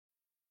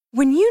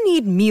When you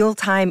need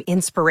mealtime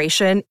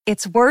inspiration,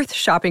 it's worth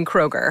shopping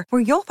Kroger,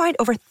 where you'll find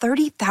over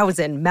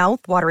 30,000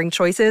 mouth-watering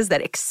choices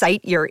that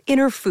excite your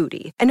inner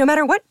foodie. And no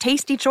matter what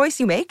tasty choice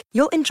you make,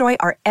 you'll enjoy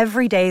our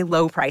everyday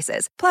low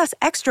prices, plus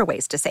extra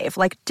ways to save,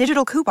 like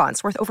digital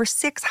coupons worth over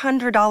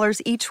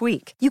 $600 each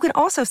week. You can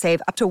also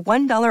save up to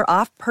 $1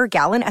 off per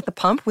gallon at the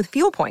pump with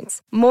fuel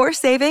points. More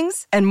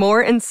savings and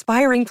more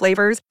inspiring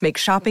flavors make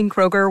shopping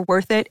Kroger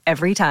worth it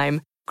every time.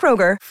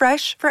 Kroger,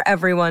 fresh for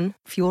everyone.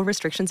 Fuel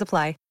restrictions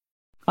apply.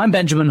 I'm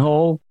Benjamin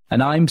Hall,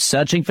 and I'm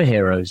searching for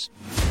heroes.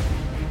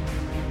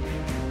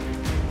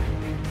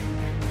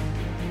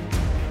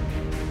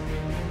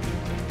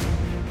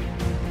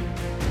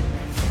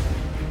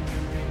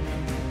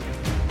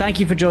 Thank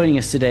you for joining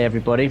us today,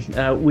 everybody.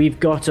 We've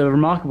got a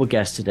remarkable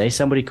guest today,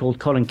 somebody called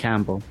Colin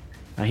Campbell.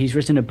 He's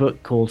written a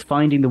book called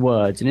Finding the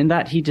Words, and in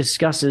that he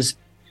discusses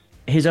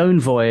his own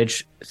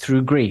voyage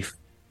through grief.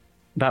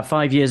 About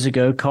 5 years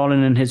ago,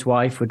 Colin and his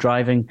wife were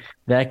driving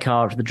their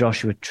car to the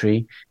Joshua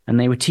Tree, and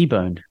they were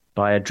T-boned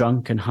by a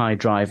drunk and high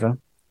driver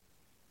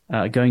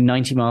going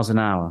 90 miles an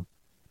hour.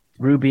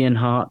 Ruby and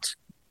Hart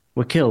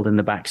were killed in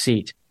the back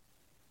seat.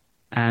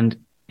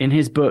 And in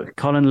his book,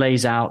 Colin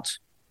lays out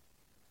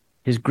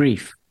his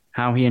grief,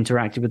 how he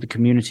interacted with the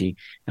community,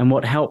 and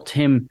what helped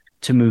him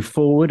to move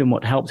forward and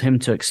what helped him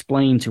to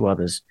explain to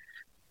others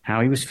how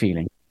he was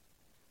feeling.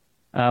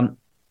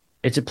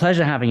 It's a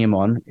pleasure having him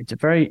on. It's a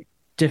very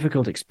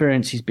difficult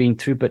experience he's been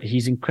through, but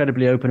he's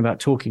incredibly open about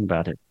talking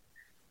about it.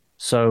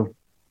 So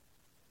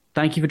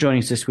thank you for joining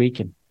us this week.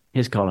 And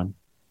here's Colin.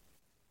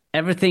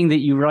 Everything that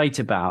you write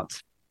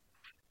about,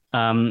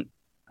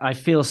 I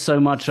feel so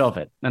much of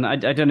it. And I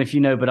don't know if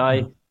you know, but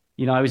I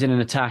was in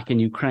an attack in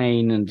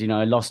Ukraine, and,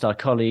 I lost our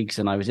colleagues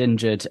and I was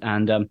injured.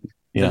 And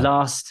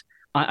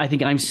I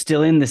think I'm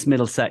still in this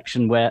middle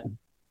section where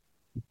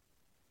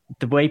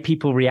the way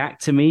people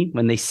react to me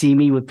when they see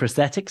me with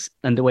prosthetics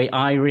and the way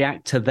I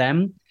react to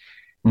them,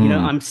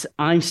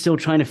 I'm still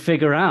trying to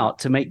figure out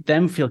to make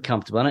them feel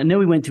comfortable. And I know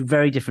we went through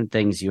very different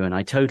things, you and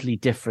I, totally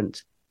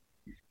different,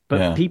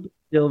 but people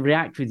still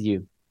react to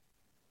you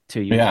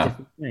in a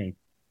different way.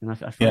 And I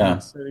find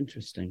that so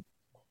interesting.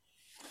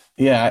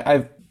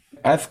 Yeah,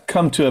 I've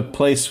come to a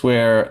place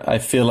where I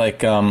feel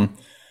like I'm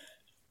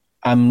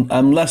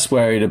less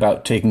worried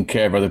about taking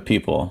care of other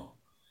people,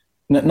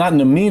 not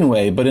in a mean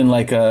way, but in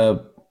like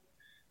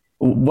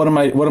what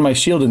am I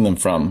shielding them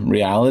from?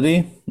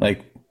 Reality,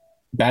 like.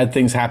 Bad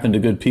things happen to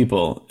good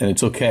people, and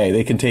it's okay.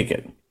 They can take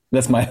it.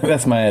 That's my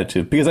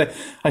attitude. Because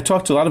I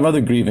talk to a lot of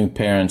other grieving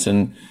parents,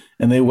 and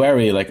they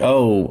worry like, I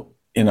don't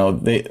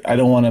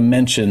want to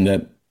mention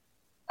that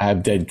I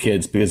have dead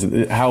kids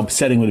because how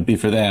upsetting would it be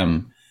for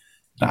them?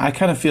 I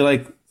kind of feel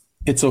like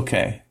it's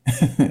okay.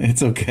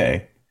 It's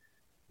okay.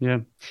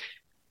 Yeah.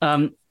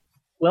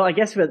 Well, I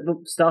guess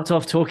we'll start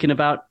off talking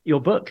about your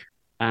book.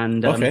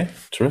 And okay,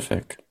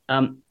 terrific.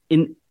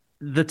 In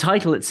the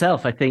title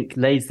itself, I think,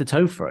 lays the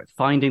tone for it,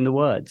 Finding the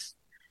Words.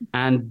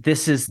 And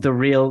this is the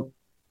real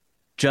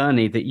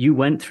journey that you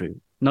went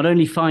through, not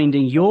only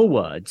finding your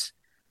words,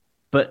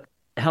 but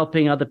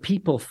helping other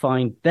people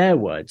find their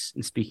words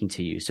in speaking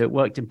to you. So it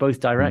worked in both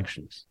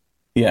directions.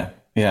 Yeah,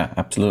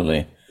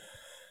 absolutely.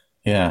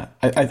 Yeah,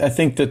 I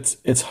think that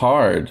it's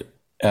hard,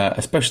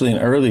 especially in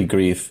early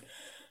grief,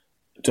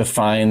 to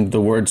find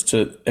the words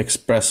to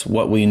express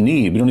what we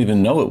need. We don't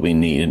even know what we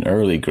need in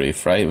early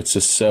grief, right? It's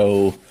just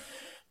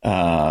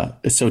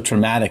it's so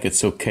traumatic, it's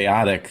so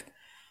chaotic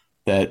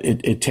that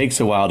it takes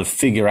a while to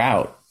figure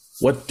out,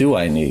 what do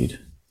I need?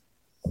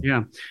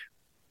 Yeah.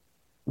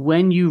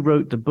 When you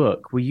wrote the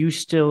book, were you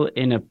still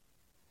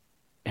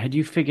had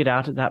you figured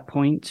out at that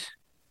point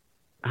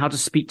how to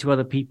speak to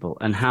other people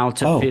and how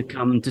to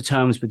come to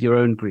terms with your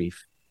own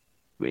grief?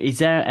 Is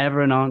there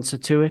ever an answer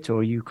to it, or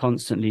are you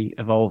constantly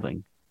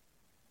evolving?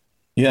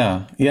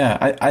 Yeah.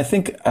 I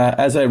think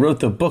as I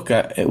wrote the book,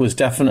 it was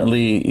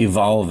definitely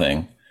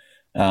evolving.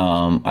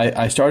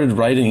 I started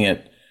writing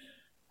it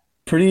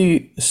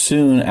pretty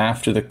soon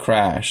after the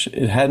crash.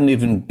 It hadn't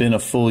even been a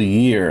full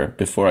year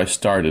before I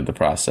started the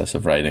process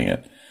of writing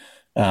it.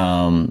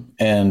 And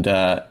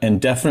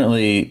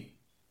definitely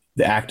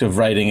the act of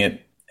writing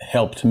it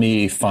helped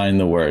me find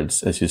the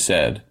words, as you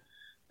said,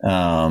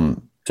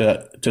 to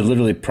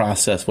literally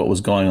process what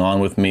was going on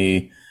with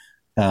me,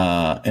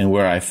 and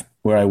where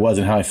I was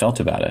and how I felt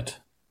about it.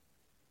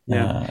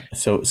 Yeah.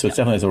 So it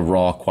definitely has a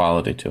raw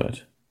quality to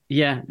it.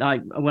 Yeah,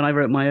 when I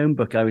wrote my own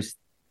book, I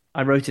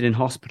wrote it in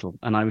hospital,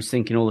 and I was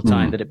thinking all the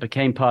time that it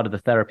became part of the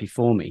therapy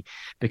for me,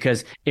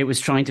 because it was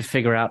trying to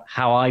figure out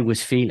how I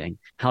was feeling,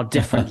 how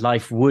different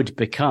life would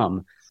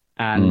become,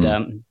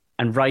 and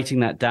writing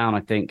that down, I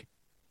think,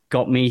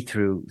 got me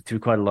through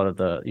quite a lot of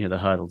the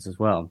hurdles as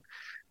well.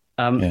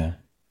 What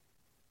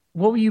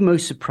were you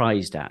most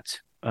surprised at?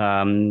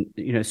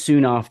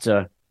 Soon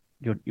after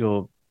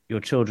your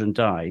children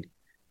died,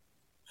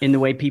 in the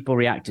way people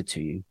reacted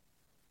to you.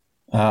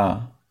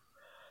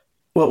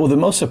 Well, the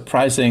most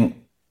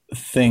surprising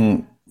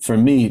thing for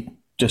me,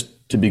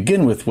 just to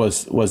begin with,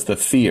 was the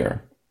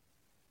fear,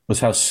 was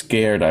how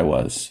scared I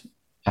was.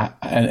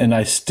 And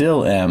I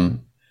still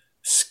am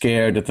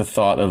scared at the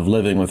thought of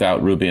living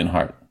without Ruby and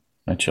Hart,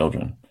 my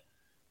children.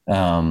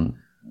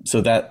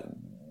 So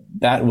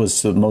that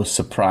was the most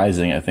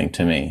surprising, I think,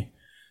 to me.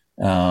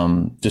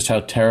 Just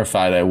how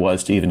terrified I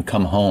was to even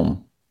come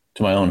home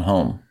to my own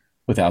home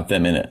without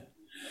them in it.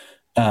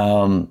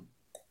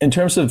 In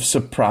terms of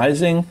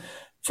surprising,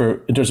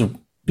 in terms of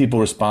people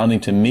responding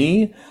to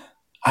me,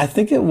 I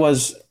think it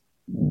was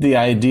the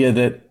idea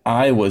that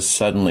I was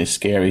suddenly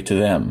scary to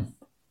them,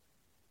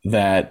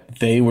 that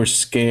they were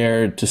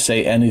scared to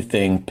say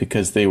anything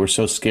because they were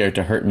so scared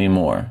to hurt me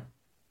more.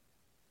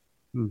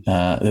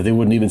 That they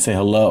wouldn't even say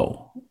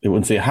hello. They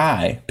wouldn't say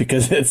hi,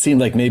 because it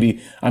seemed like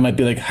maybe I might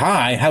be like,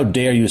 hi, how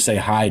dare you say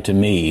hi to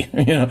me?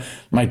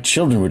 My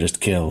children were just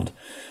killed.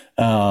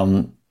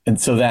 And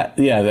so that,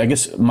 I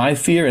guess my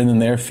fear and then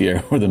their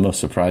fear were the most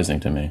surprising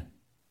to me.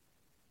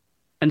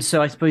 And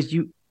so I suppose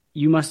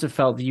you must have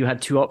felt that you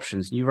had two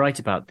options. You write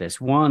about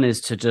this. One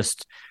is to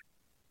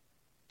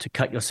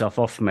cut yourself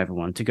off from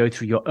everyone, to go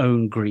through your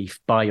own grief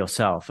by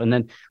yourself. And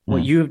then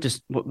what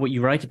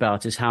you write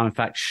about is how, in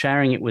fact,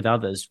 sharing it with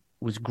others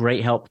was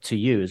great help to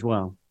you as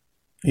well.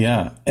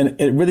 Yeah. And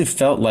it really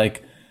felt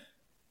like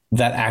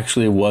that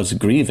actually was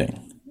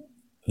grieving.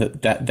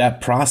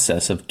 That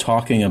process of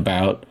talking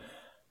about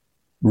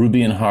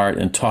Ruby and Hart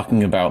and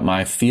talking about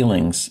my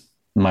feelings,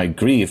 my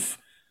grief,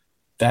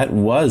 that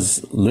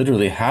was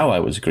literally how I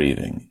was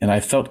grieving. And I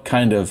felt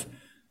kind of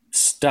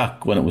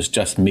stuck when it was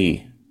just me.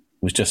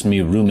 It was just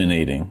me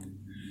ruminating.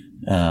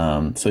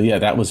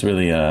 That was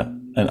really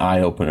an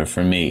eye-opener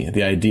for me.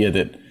 The idea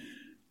that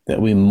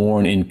we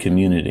mourn in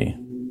community.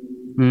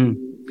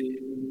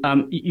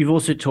 You've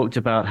also talked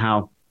about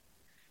how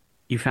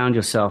you found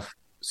yourself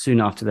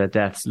soon after their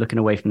deaths looking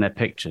away from their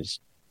pictures.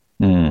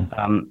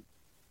 But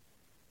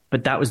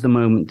that was the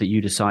moment that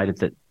you decided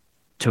that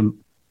to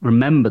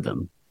remember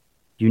them,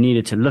 you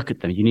needed to look at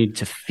them. You needed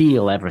to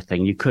feel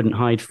everything. You couldn't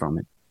hide from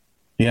it.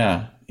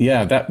 Yeah.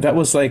 That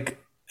was like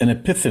an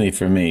epiphany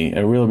for me,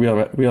 a real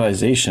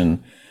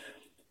realization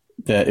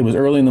that it was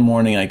early in the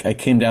morning. I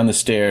came down the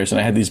stairs and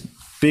I had these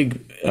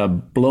big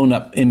blown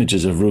up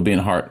images of Ruby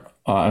and Hart.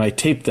 And I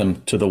taped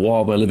them to the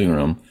wall of my living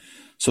room.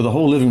 So the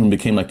whole living room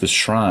became like this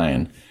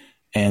shrine.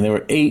 And there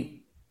were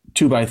 8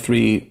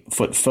 2x3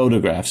 foot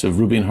photographs of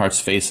Ruby and Hart's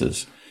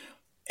faces.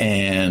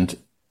 And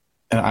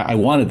I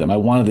wanted them. I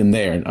wanted them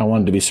there. I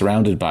wanted to be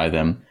surrounded by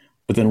them.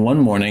 But then one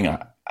morning,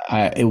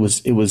 it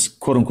was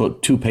quote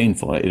unquote too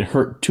painful. It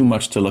hurt too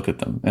much to look at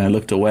them, and I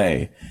looked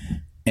away.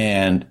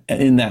 And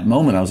in that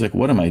moment, I was like,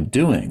 "What am I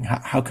doing?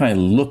 How can I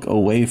look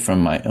away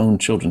from my own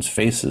children's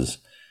faces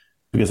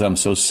because I'm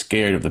so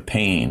scared of the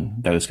pain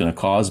that it's going to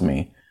cause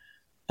me?"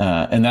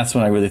 And that's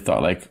when I really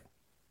thought, like,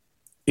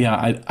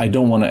 I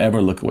don't want to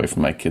ever look away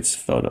from my kids'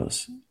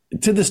 photos.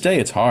 To this day,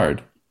 it's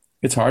hard.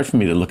 It's hard for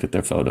me to look at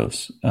their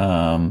photos,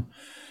 to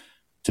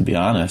be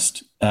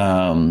honest.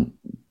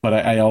 But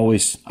I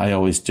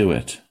always do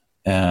it.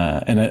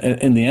 And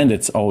in the end,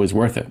 it's always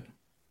worth it.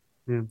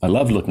 Yeah. I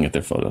love looking at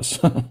their photos.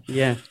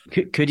 Yeah.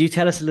 Could you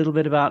tell us a little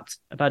bit about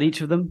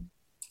each of them?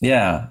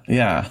 Yeah.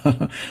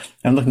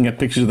 I'm looking at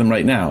pictures of them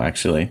right now,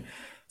 actually.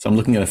 So I'm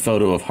looking at a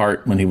photo of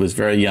Hart when he was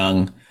very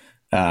young.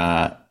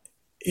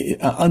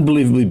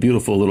 Unbelievably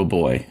beautiful little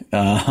boy,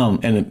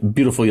 and a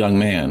beautiful young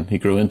man he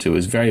grew into. He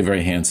was a very,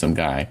 very handsome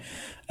guy,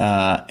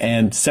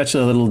 and such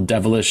a little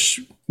devilish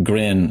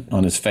grin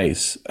on his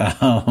face.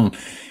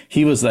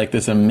 He was like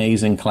this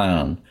amazing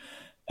clown.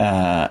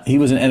 He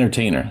was an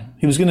entertainer.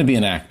 He was going to be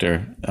an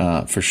actor,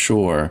 for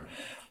sure.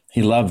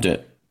 He loved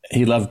it.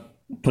 He loved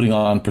putting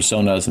on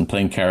personas and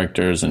playing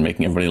characters and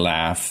making everybody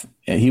laugh.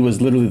 He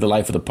was literally the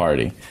life of the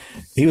party.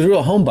 He was a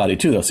real homebody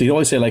too, though. So he'd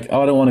always say, like,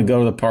 "Oh, I don't want to go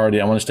to the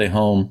party. I want to stay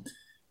home."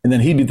 And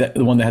then he'd be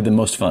the one that had the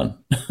most fun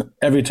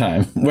every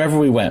time. Wherever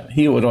we went,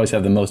 he would always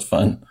have the most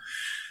fun.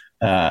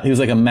 He was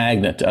like a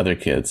magnet to other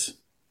kids.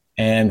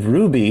 And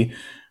Ruby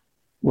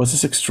was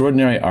this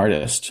extraordinary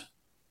artist.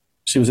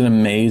 She was an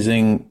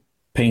amazing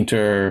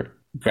painter,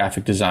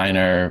 graphic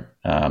designer.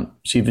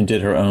 She even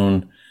did her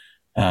own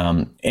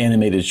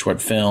animated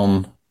short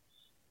film.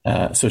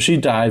 So she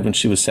died when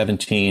she was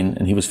 17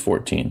 and he was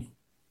 14.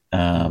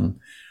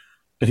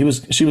 But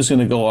she was going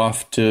to go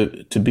off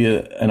to be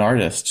an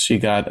artist. She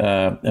got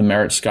a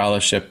merit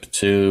scholarship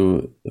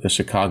to the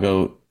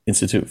Chicago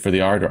Institute for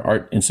the Art, or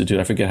Art Institute.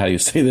 I forget how you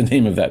say the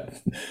name of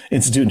that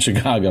institute in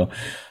Chicago.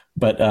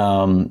 But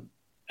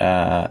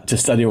to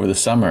study over the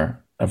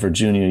summer of her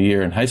junior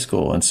year in high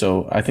school. And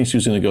so I think she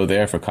was going to go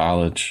there for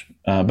college.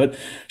 But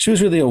she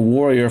was really a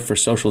warrior for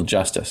social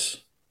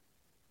justice.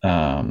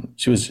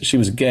 She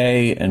was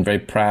gay and very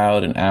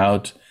proud and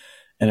out,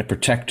 and a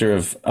protector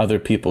of other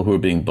people who were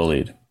being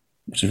bullied,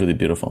 which is really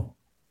beautiful.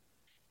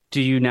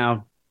 Do you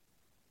now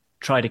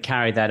try to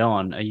carry that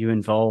on? Are you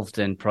involved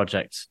in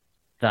projects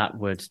that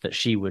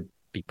she would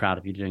be proud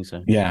of you doing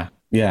so? Yeah,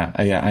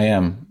 I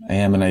am,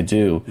 and I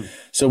do.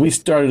 So we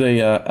started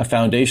a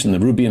foundation, the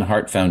Ruby and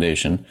Hart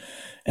Foundation,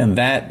 and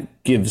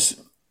that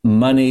gives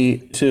money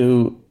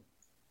to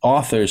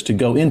authors to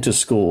go into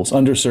schools,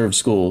 underserved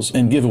schools,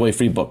 and give away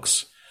free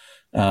books,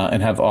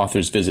 and have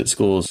authors visit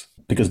schools,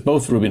 because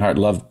both Ruby and Hart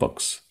loved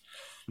books.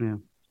 Yeah.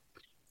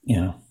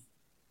 Yeah.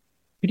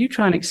 Could you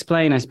try and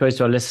explain, I suppose,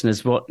 to our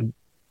listeners what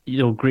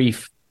your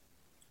grief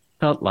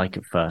felt like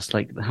at first,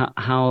 like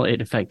how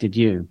it affected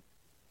you?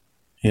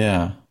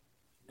 Yeah.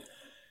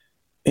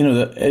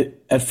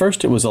 At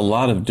first it was a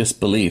lot of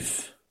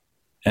disbelief,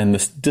 and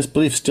this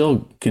disbelief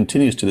still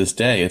continues to this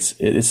day.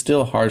 It's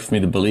still hard for me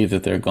to believe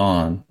that they're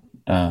gone,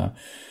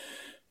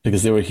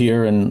 because they were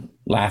here and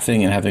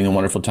laughing and having a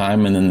wonderful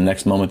time, and then the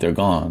next moment they're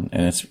gone,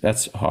 and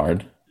that's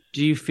hard.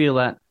 Do you feel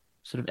that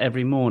sort of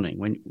every morning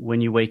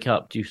when you wake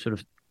up? Do you sort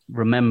of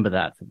remember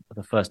that for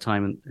the first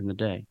time in the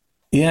day?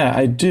 Yeah,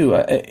 I do.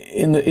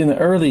 In the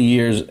early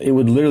years, it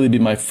would literally be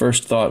my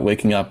first thought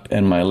waking up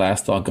and my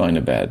last thought going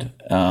to bed.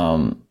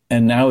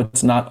 And now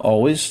it's not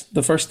always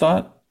the first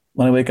thought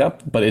when I wake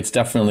up, but it's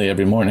definitely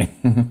every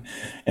morning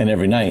and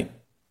every night.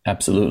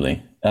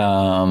 Absolutely.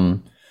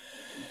 And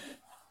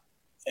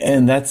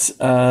that's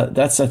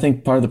I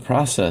think part of the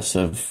process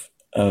of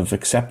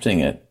accepting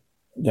it,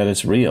 that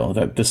it's real,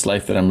 that this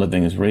life that I'm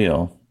living is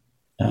real.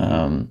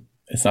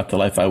 It's not the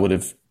life I would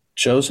have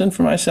chosen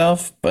for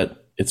myself,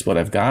 but it's what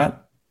I've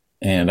got,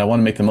 and I want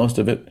to make the most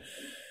of it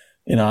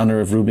in honor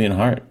of Ruby and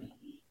Hart.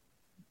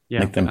 Yeah,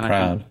 make them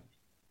proud.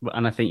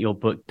 And I think your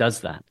book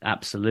does that,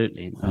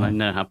 absolutely. And I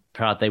know how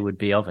proud they would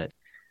be of it.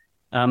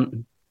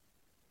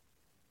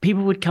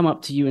 People would come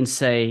up to you and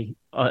say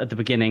at the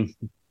beginning,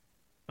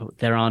 oh,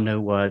 there are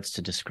no words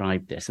to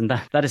describe this. And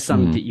that is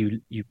something that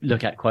you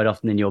look at quite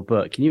often in your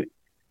book. Can you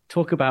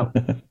talk about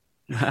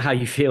how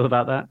you feel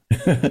about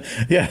that?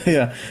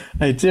 Yeah,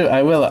 I do.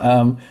 I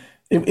will.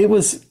 It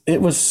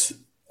was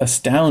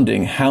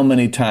astounding how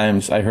many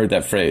times I heard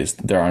that phrase,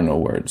 there are no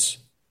words.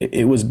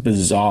 It was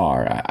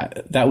bizarre.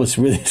 That was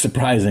really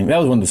surprising. That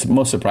was one of the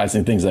most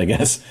surprising things, I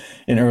guess,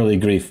 in early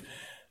grief,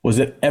 was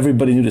that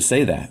everybody knew to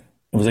say that.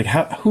 It was like,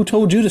 who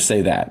told you to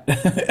say that?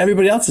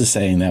 Everybody else is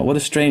saying that. What a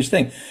strange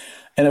thing.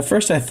 And at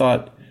first I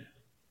thought,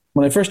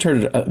 when I first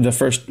heard it the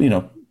first,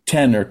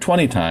 10 or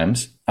 20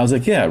 times, I was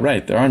like, yeah,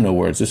 right, there are no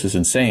words. This is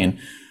insane.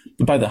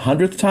 But by the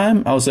 100th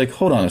time, I was like,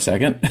 hold on a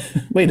second.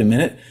 Wait a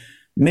minute.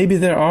 Maybe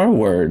there are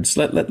words.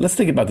 Let's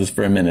think about this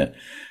for a minute.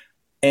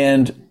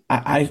 And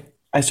I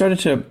started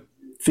to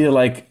feel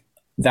like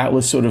that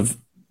was sort of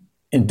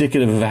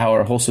indicative of how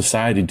our whole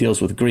society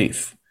deals with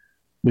grief.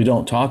 We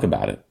don't talk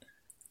about it.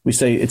 We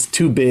say it's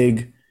too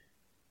big.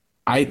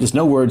 There's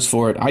no words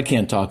for it. I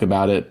can't talk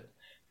about it.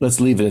 Let's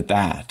leave it at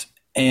that.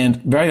 And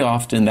very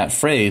often that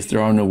phrase,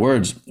 there are no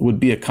words, would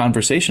be a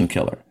conversation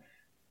killer,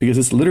 because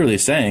it's literally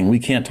saying we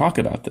can't talk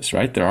about this,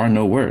 right? There are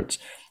no words.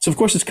 So of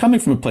course it's coming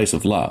from a place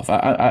of love.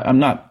 I'm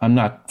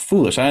not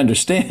foolish. I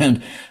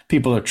understand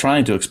people are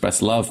trying to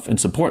express love and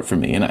support for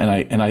me, and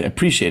I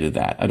appreciated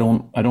that. I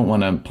don't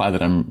want to imply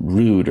that I'm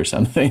rude or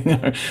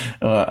something.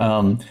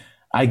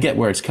 I get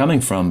where it's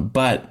coming from,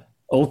 but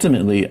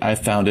ultimately I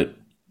found it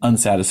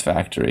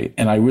unsatisfactory,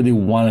 and I really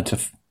wanted to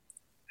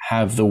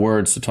have the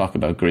words to talk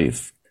about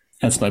grief.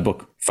 Hence my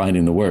book,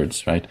 Finding the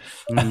Words, right?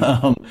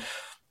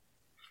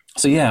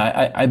 So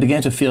yeah, I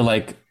began to feel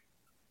like,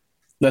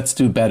 let's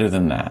do better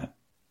than that.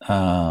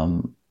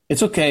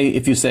 It's okay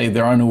if you say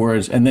there are no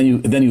words, and then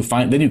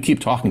you keep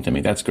talking to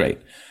me. That's great.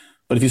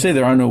 But if you say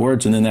there are no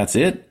words and then that's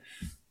it,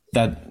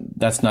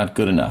 that's not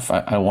good enough.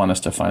 I want us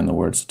to find the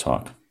words to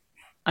talk.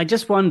 I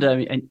just wonder,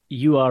 and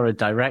you are a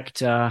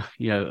director,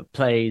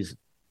 plays,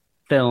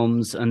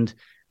 films, and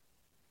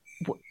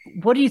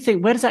what do you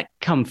think? Where does that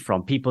come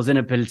from?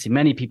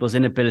 Many people's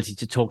inability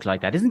to talk like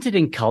that. Isn't it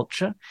in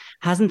culture?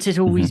 Hasn't it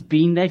always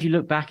been there? If you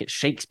look back at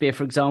Shakespeare,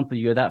 for example,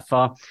 you go that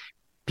far,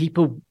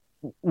 people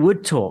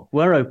would talk,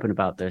 were open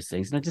about those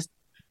things. And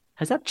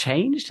has that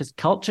changed? Has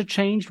culture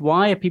changed?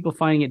 Why are people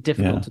finding it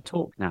difficult to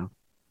talk now?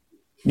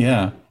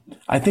 Yeah,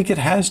 I think it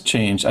has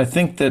changed. I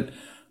think that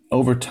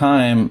over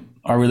time,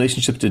 our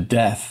relationship to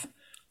death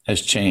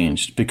has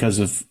changed because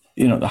of,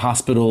 the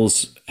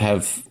hospitals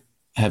have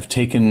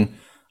taken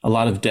a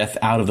lot of death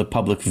out of the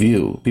public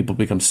view. People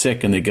become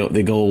sick and they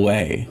go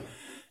away.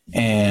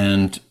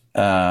 And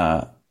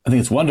I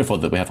think it's wonderful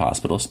that we have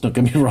hospitals. Don't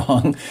get me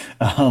wrong,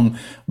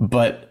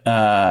 but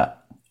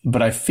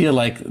I feel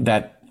like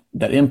that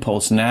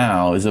impulse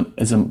now is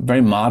a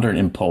very modern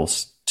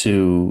impulse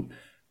to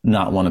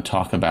not want to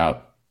talk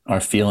about our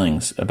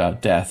feelings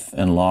about death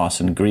and loss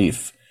and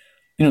grief.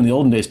 In the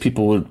olden days,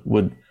 people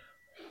would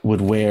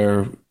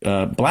wear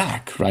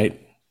black, right,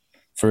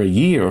 for a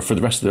year or for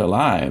the rest of their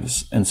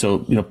lives, and so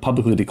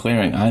publicly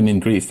declaring, I'm in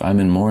grief,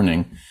 I'm in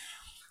mourning.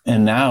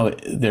 And now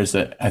there's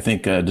I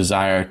think a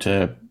desire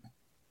to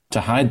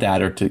hide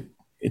that, or to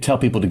tell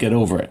people to get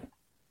over it,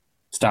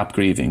 stop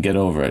grieving, get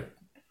over it.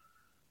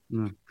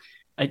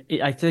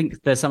 I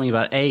think there's something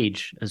about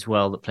age as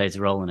well that plays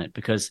a role in it,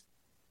 because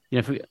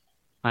I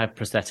have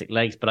prosthetic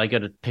legs, but I go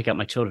to pick up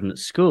my children at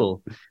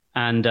school,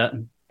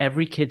 and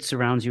every kid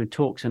surrounds you and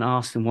talks and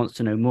asks and wants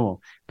to know more,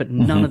 but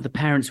none of the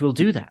parents will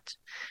do that.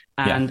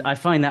 And I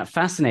find that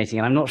fascinating,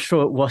 and I'm not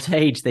sure at what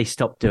age they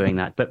stop doing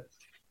that. But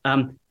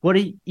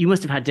you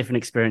must have had different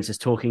experiences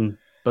talking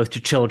both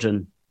to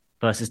children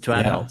versus to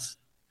adults.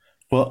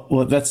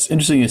 Well, that's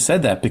interesting you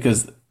said that,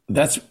 because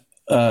that's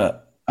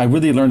I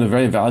really learned a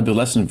very valuable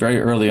lesson very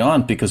early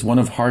on, because one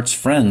of Hart's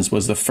friends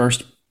was the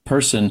first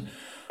person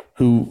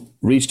who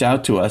reached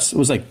out to us. It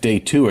was like day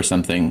 2 or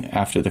something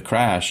after the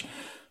crash,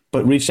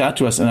 but reached out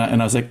to us. And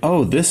I was like,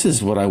 oh, this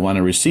is what I want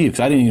to receive.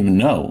 Because I didn't even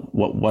know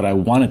what I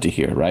wanted to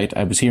hear, right?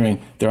 I was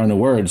hearing there are no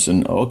words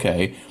and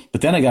okay.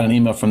 But then I got an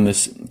email from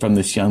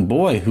this young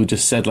boy who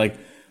just said, like,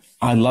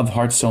 I love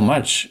Hart so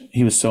much.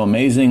 He was so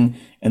amazing.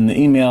 In the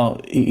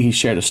email, he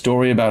shared a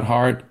story about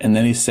Hart, and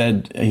then he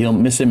said he'll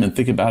miss him and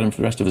think about him for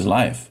the rest of his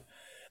life.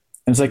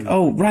 And it's like,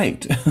 oh,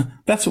 right.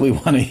 That's what we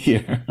want to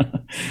hear.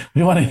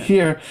 We want to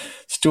hear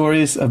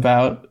stories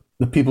about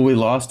the people we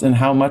lost and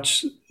how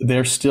much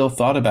they're still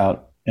thought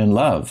about and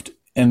loved.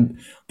 And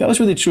that was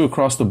really true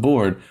across the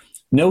board.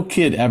 No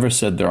kid ever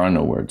said there are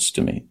no words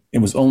to me. It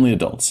was only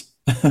adults.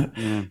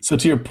 So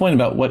to your point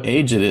about what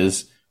age it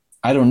is,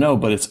 I don't know,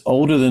 but it's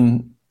older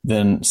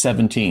than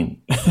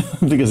 17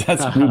 because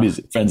that's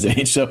Ruby's friend's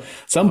age. So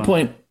some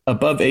point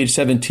above age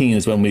 17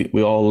 is when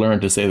we all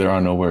learn to say there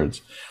are no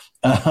words.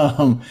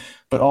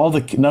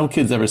 But no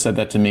kids ever said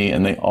that to me,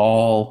 and they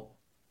all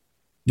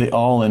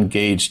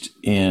engaged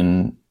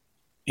in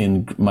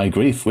my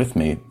grief with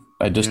me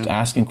by just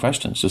asking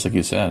questions, just like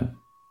you said.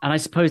 And I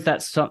suppose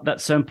that's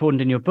so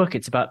important in your book.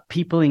 It's about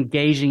people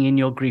engaging in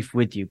your grief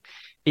with you.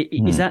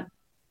 Is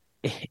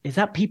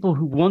that people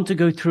who want to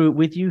go through it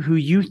with you, who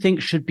you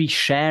think should be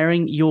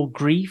sharing your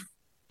grief?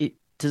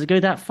 Does it go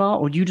that far,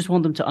 or do you just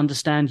want them to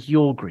understand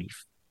your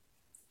grief?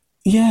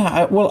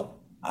 Yeah,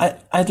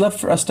 I'd love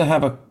for us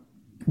to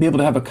be able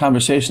to have a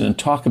conversation and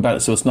talk about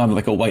it, so it's not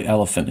like a white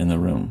elephant in the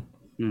room.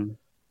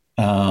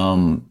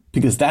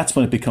 Because that's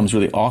when it becomes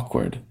really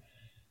awkward.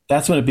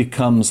 That's when it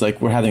becomes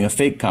like we're having a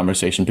fake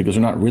conversation because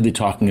we're not really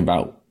talking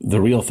about the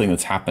real thing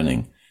that's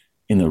happening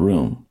in the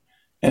room.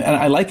 And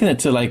I liken it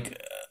to like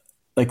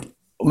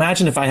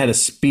imagine if I had a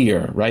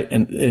spear, right?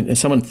 And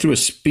someone threw a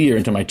spear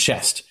into my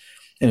chest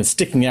and it's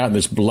sticking out and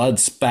there's blood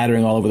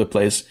spattering all over the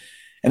place.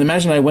 And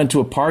imagine I went to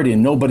a party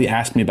and nobody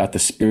asked me about the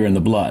spear and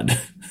the blood.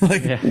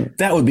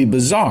 That would be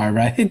bizarre,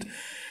 right?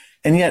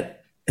 And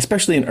yet,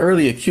 especially in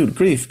early acute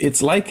grief,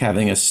 it's like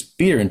having a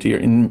spear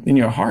in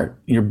your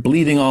heart. You're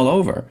bleeding all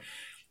over.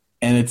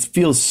 And it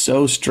feels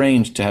so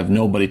strange to have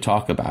nobody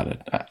talk about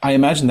it. I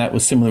imagine that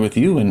was similar with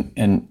you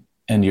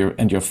and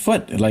your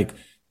foot. Like,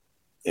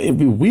 it'd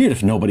be weird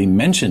if nobody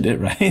mentioned it,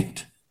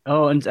 right?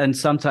 Oh, and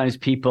sometimes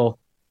people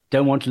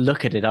don't want to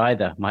look at it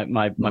either, my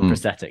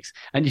prosthetics.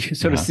 And you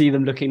sort of see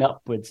them looking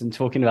upwards and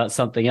talking about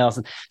something else.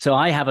 And so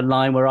I have a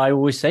line where I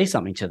always say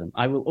something to them.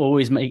 I will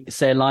always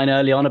say a line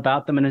early on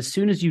about them. And as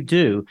soon as you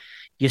do,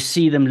 you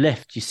see them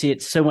lift. You see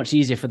it's so much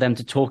easier for them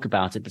to talk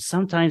about it. But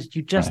sometimes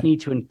you just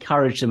need to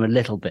encourage them a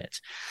little bit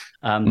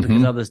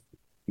because others,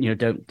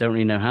 don't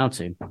really know how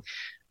to.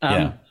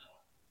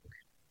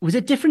 Was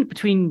it different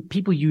between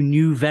people you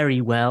knew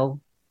very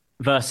well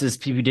versus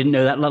people you didn't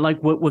know that?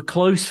 Like, were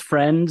close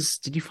friends?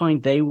 Did you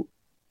find they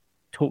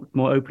talked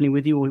more openly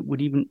with you, or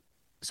would even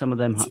some of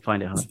them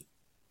find it hard?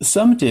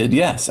 Some did,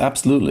 yes,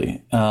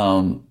 absolutely.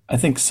 I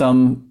think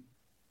some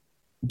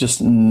just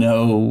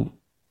know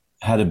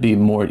how to be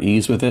more at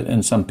ease with it,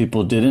 and some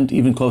people didn't.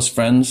 Even close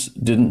friends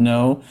didn't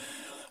know.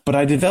 But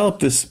I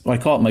developed this, I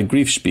call it my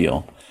grief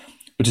spiel,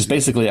 which is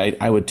basically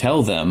I would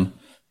tell them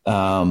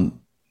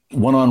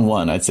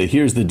one-on-one, I'd say,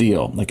 here's the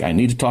deal. Like, I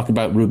need to talk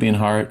about Ruby and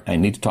Hart. I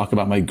need to talk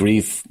about my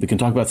grief. We can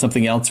talk about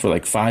something else for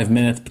like 5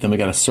 minutes, but then we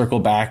got to circle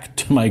back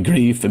to my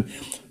grief. And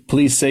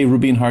please say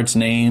Ruby and Hart's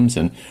names.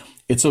 And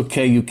it's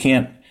okay. You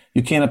can't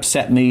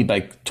upset me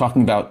by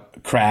talking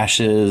about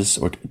crashes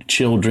or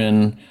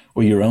children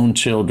or your own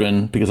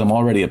children, because I'm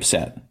already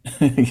upset.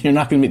 You're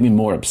not going to make me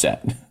more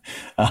upset.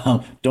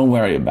 Don't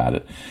worry about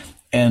it.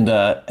 And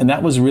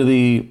that was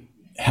really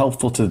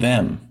helpful to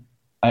them.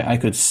 I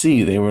could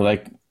see they were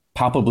like,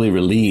 palpably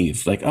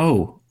relieved, like,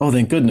 oh,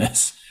 thank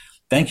goodness.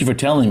 Thank you for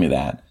telling me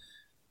that.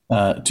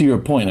 To your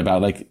point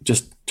about like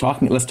just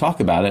talking, let's talk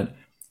about it.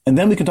 And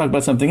then we can talk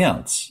about something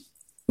else.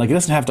 Like, it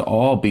doesn't have to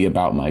all be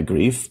about my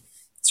grief.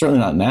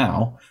 Certainly not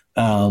now.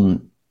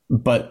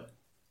 But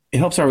it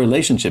helps our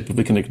relationship if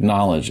we can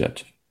acknowledge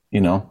it,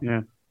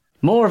 Yeah.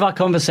 More of our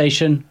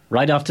conversation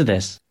right after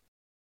this.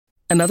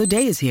 Another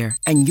day is here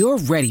and you're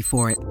ready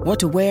for it.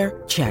 What to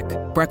wear? Check.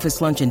 Breakfast,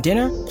 lunch, and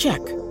dinner?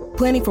 Check.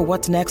 Planning for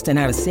what's next and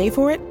how to save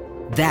for it?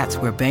 That's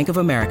where Bank of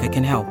America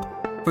can help.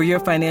 For your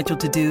financial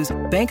to-dos,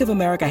 Bank of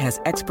America has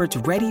experts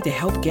ready to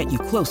help get you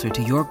closer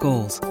to your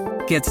goals.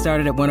 Get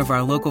started at one of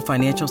our local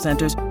financial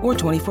centers or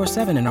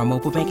 24/7 in our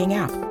mobile banking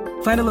app.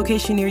 Find a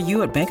location near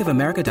you at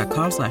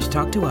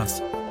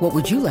bankofamerica.com/talktous. What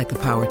would you like the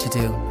power to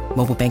do?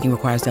 Mobile banking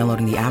requires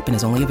downloading the app and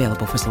is only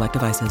available for select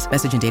devices.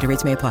 Message and data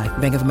rates may apply.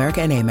 Bank of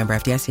America N.A., member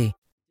FDIC.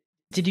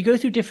 Did you go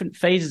through different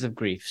phases of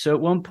grief? So at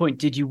one point,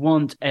 did you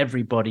want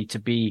everybody to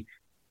be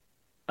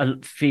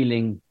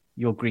feeling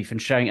your grief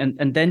and sharing?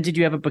 And then did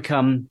you ever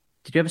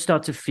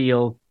start to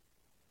feel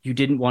you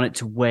didn't want it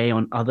to weigh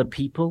on other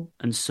people?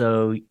 And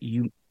so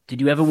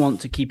did you ever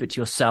want to keep it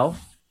to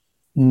yourself?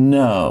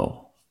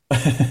 No.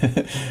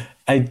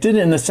 I did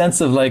it in the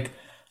sense of like,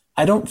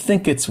 I don't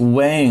think it's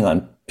weighing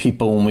on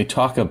people when we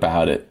talk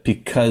about it,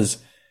 because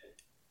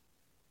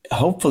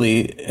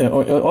hopefully,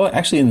 or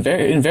actually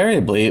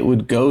invariably, it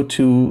would go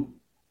to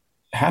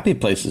happy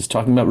places,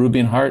 talking about Ruby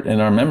and Hart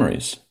and our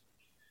memories.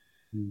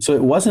 So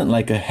it wasn't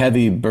like a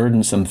heavy,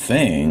 burdensome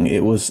thing.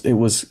 It was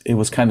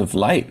kind of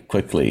light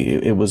quickly.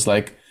 It was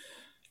like,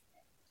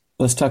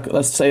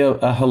 let's say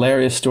a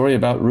hilarious story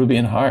about Ruby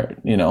and Hart,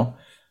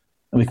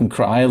 we can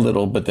cry a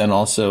little, but then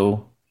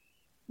also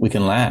we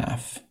can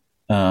laugh.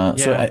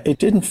 So it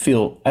didn't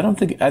feel,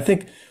 I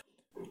think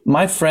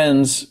my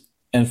friends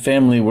and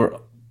family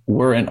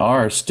were and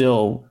are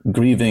still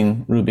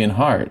grieving Ruby and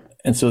Hart.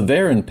 And so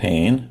they're in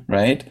pain,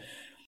 right?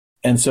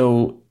 And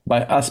so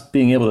by us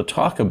being able to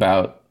talk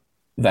about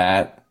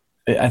that,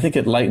 I think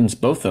it lightens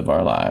both of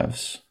our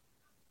lives.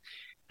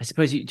 I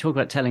suppose you talk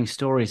about telling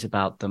stories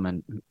about them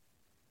and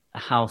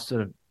how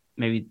sort of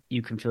maybe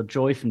you can feel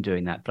joy from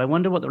doing that. But I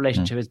wonder what the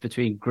relationship is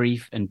between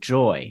grief and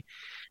joy.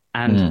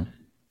 And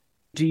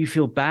do you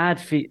feel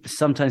bad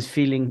sometimes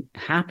feeling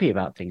happy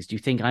about things? Do you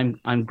think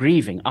I'm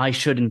grieving? I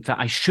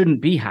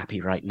shouldn't be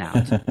happy right now.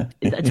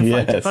 It's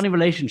a funny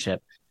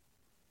relationship.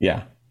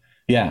 Yeah.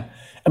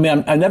 I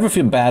mean, I never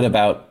feel bad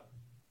about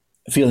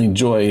feeling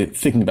joy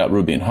thinking about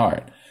Ruby and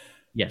Hart.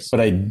 Yes. But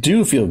I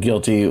do feel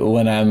guilty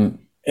when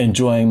I'm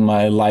enjoying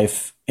my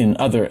life in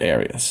other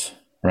areas,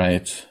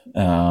 right?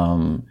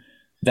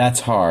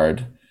 That's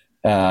hard.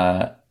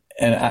 And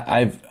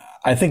I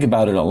think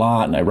about it a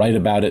lot, and I write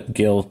about it,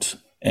 guilt.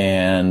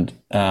 And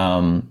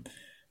I've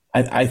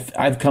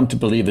come to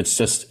believe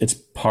it's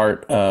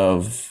part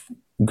of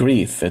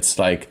grief. It's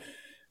like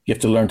you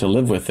have to learn to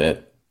live with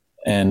it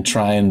and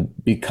try and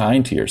be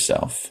kind to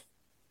yourself.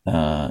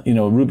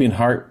 Ruby and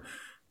Hart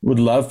would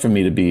love for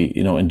me to be,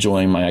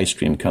 enjoying my ice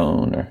cream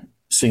cone or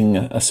singing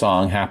a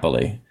song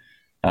happily,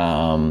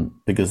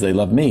 because they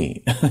love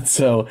me.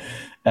 So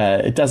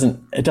it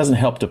doesn't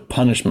help to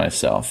punish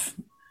myself,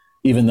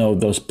 even though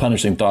those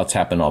punishing thoughts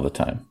happen all the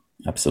time.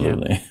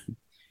 Absolutely. Yeah.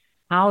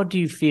 How do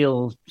you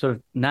feel sort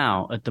of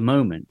now at the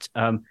moment?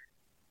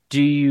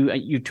 Do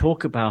you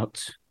talk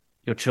about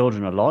your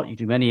children a lot? You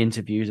do many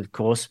interviews, of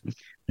course.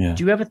 Yeah.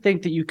 Do you ever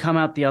think that you come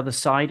out the other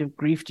side of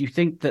grief? Do you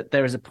think that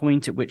there is a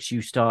point at which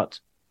you start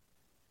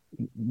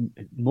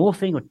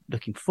morphing or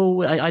looking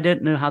forward? I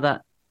don't know how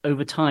that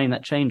over time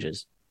that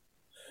changes.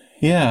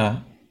 Yeah,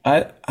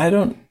 I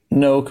don't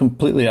know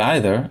completely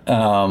either.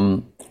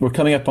 We're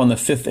coming up on the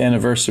 5th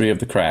anniversary of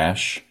the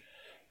crash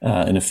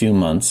in a few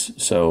months.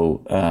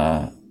 So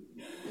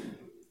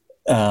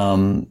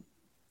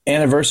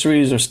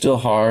anniversaries are still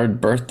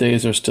hard.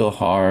 Birthdays are still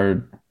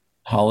hard.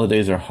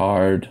 Holidays are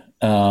hard.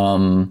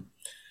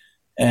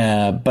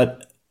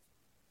 But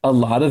a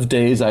lot of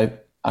days I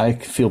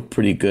feel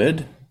pretty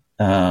good.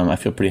 I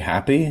feel pretty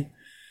happy.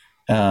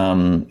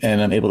 And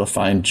I'm able to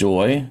find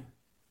joy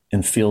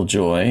and feel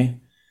joy.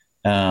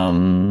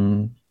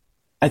 I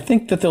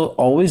think that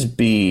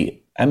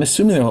I'm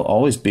assuming there will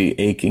always be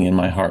aching in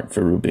my heart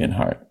for Ruby and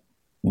Hart.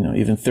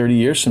 Even 30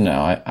 years from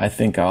now, I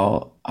think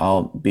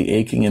I'll be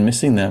aching and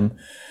missing them.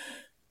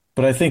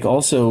 But I think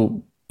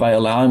also by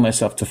allowing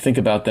myself to think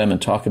about them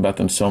and talk about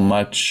them so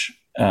much,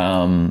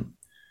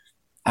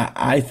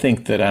 I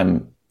think that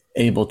I'm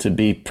able to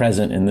be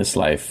present in this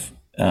life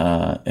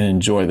and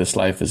enjoy this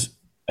life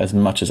as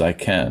much as I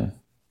can.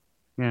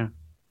 Yeah.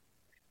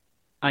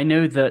 I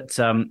know that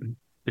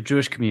the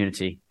Jewish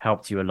community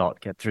helped you a lot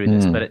get through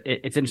this, but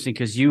it's interesting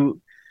because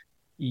you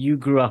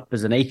grew up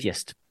as an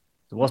atheist.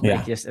 There was an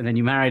atheist, and then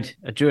you married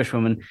a Jewish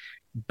woman.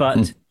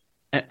 But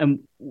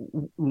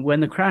when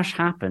the crash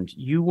happened,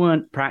 you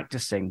weren't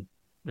practicing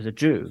as a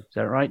Jew. Is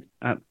that right?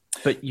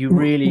 But you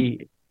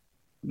really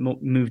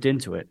moved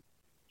into it.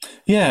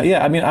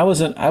 Yeah. I mean, I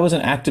was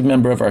an active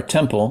member of our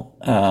temple,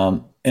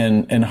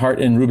 and Hart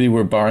and Ruby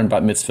were bar and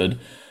bat mitzvahed,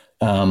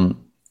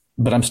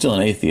 but I'm still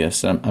an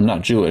atheist. I'm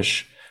not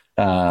Jewish,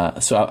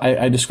 so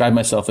I describe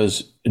myself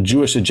as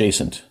Jewish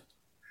adjacent.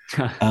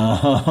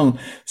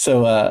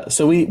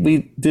 So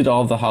we did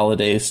all the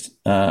holidays,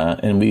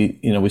 and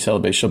we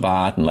celebrate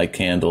Shabbat and light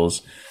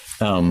candles,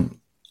 but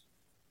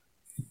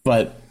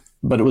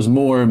it was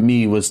more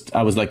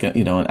I was like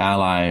an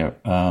ally,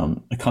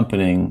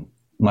 accompanying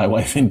my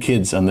wife and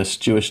kids on this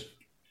Jewish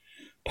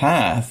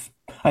path.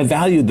 I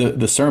valued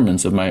the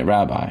sermons of my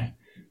rabbi,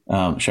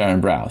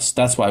 Sharon Brous.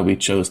 That's why we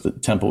chose the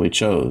temple we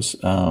chose,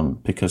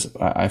 because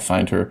I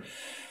find her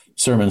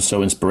sermons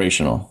so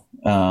inspirational.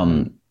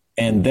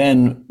 And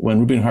then when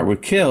Ruby and Hart were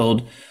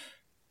killed,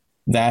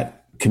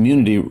 that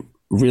community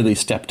really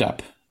stepped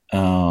up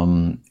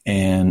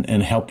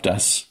and helped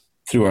us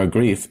through our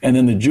grief. And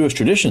then the Jewish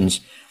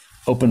traditions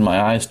opened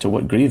my eyes to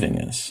what grieving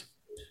is.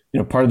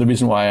 Part of the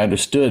reason why I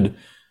understood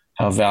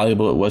how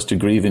valuable it was to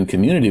grieve in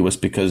community was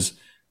because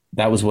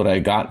that was what I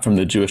got from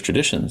the Jewish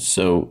traditions.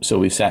 So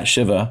we sat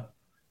Shiva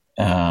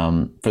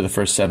for the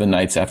first 7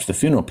 nights after the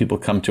funeral. People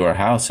come to our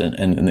house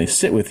and they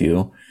sit with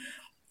you.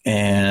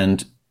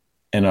 And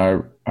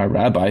our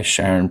rabbi,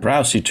 Sharon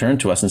Brous, she turned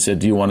to us and said,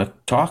 do you want to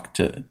talk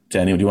to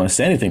anyone? Do you want to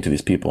say anything to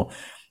these people?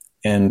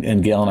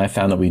 And Gail and I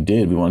found that we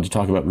did. We wanted to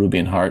talk about Ruby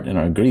and Hart and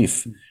our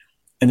grief.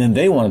 And then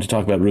they wanted to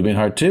talk about Ruby and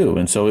Hart too.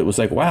 And so it was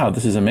like, wow,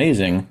 this is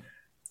amazing.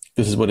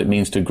 this is what it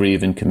means to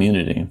grieve in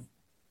community.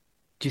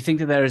 Do you think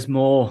that there is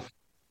more?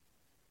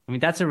 I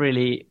mean, that's a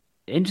really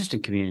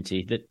interesting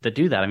community that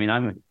do that. I mean,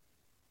 I'm a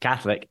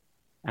Catholic,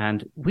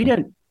 and we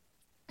don't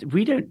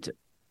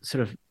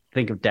sort of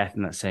think of death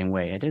in that same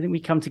way. I don't think we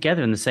come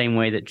together in the same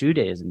way that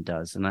Judaism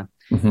does, and I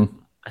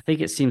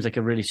think it seems like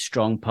a really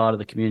strong part of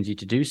the community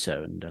to do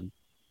so. And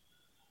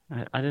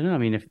I don't know. I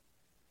mean,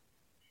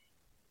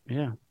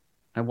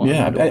 I wonder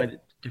the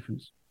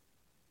difference.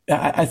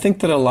 I think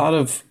that a lot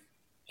of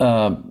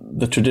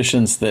the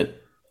traditions that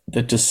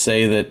just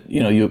say that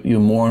you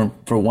mourn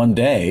for one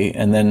day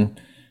and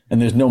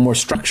there's no more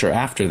structure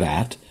after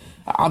that.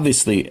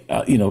 Obviously,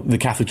 the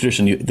Catholic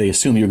tradition, they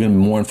assume you're going to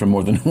mourn for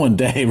more than one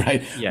day,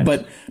 right? Yes.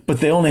 But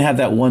they only have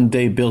that one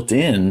day built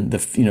in, the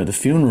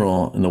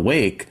funeral and the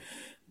wake,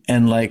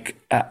 and like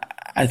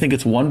I think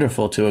it's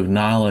wonderful to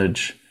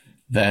acknowledge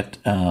that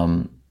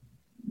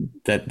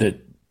that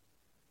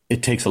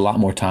it takes a lot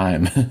more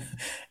time,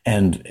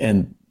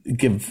 and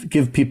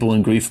give people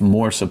in grief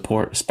more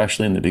support,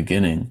 especially in the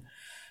beginning.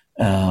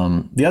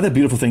 The other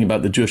beautiful thing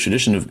about the Jewish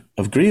tradition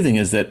of grieving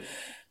is that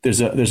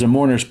there's a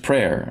mourner's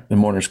prayer, the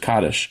mourner's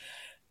Kaddish,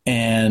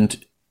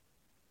 and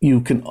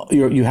you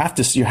have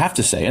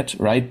to say it,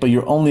 right? But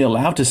you're only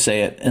allowed to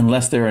say it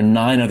unless there are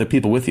 9 other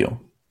people with you.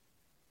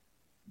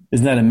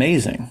 Isn't that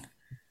amazing?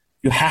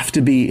 You have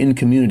to be in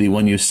community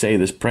when you say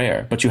this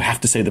prayer, but you have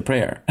to say the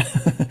prayer.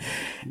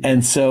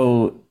 And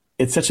so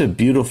it's such a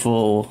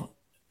beautiful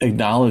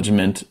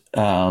acknowledgement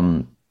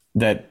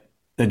that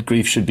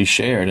grief should be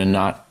shared and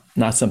not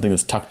something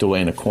that's tucked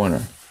away in a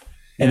corner.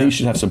 And then you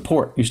should have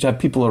support. You should have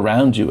people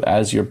around you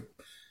as you're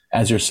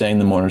saying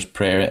the mourner's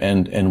prayer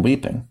and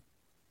weeping.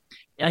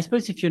 I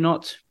suppose if you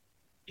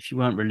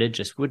weren't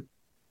religious, would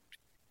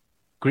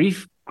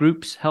grief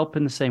groups help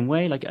in the same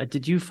way? Like,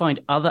 did you find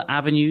other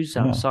avenues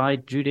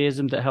outside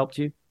Judaism that helped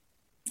you?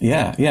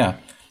 Yeah.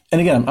 And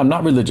again, I'm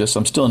not religious.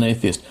 I'm still an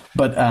atheist,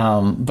 but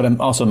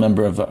I'm also a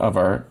member of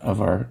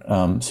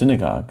our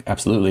synagogue.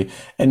 Absolutely.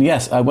 And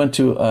yes, I went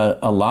to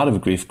a lot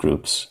of grief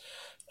groups,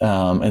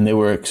 and they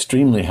were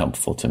extremely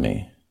helpful to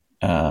me.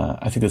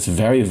 I think that's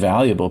very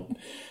valuable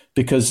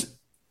because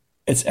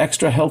it's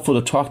extra helpful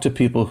to talk to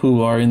people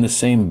who are in the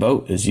same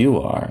boat as you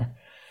are.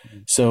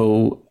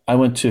 So I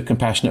went to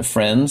Compassionate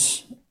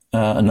Friends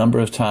a number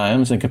of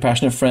times, and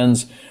Compassionate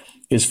Friends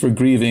is for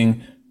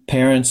grieving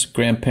parents,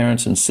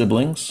 grandparents, and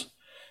siblings.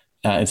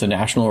 It's a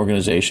national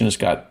organization. It's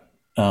got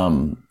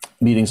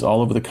meetings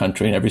all over the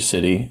country in every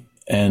city,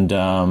 and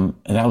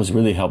that was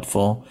really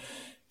helpful.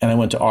 And I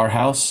went to Our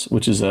House,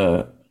 which is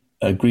a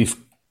grief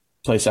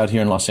place out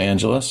here in Los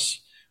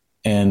Angeles,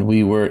 and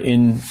we were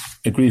in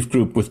a grief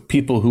group with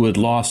people who had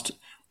lost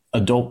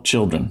adult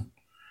children,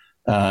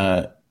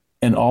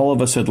 and all of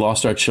us had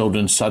lost our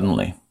children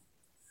suddenly.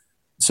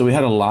 So we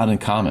had a lot in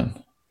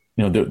common.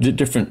 There were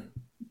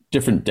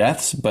different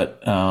deaths,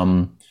 but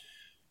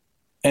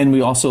and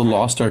we also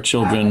lost our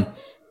children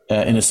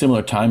in a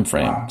similar time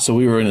frame. So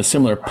we were in a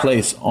similar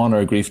place on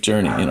our grief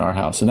journey in Our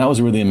House, and that was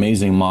a really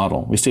amazing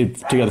model. We stayed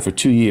together for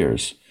 2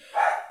 years.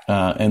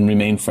 And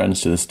remain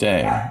friends to this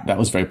day. That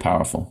was very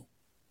powerful.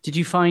 Did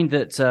you find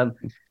that sort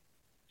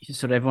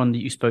of everyone that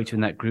you spoke to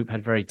in that group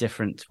had very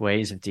different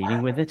ways of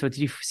dealing with it, or did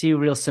you see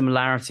real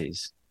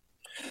similarities?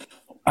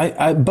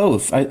 I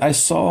both. I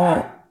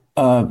saw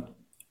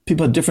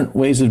people had different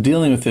ways of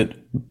dealing with it,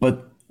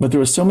 but there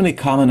were so many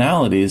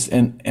commonalities,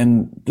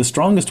 and the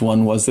strongest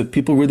one was that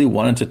people really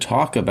wanted to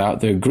talk about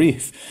their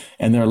grief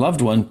and their loved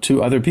one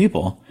to other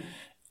people.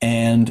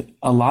 And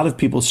a lot of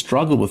people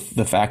struggle with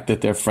the fact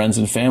that their friends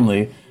and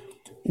family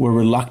were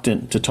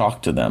reluctant to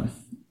talk to them.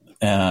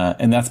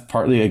 And that's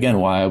partly, again,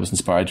 why I was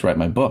inspired to write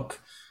my book.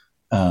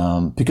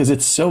 Because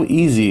it's so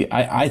easy,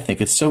 I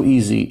think it's so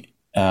easy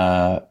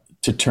to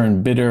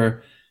turn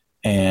bitter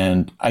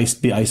and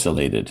be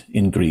isolated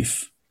in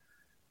grief.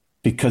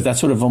 Because that's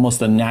sort of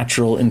almost a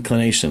natural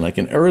inclination. Like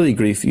in early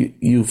grief,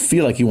 you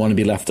feel like you want to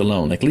be left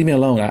alone. Like, leave me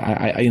alone.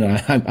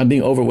 I'm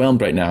being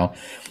overwhelmed right now.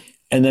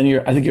 And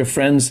then I think your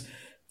friends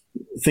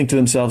think to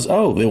themselves,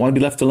 oh, they want to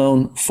be left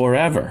alone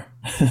forever.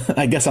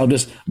 I guess I'll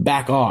just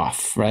back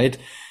off, right?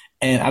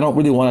 And I don't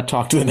really want to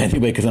talk to them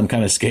anyway because I'm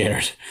kind of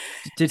scared.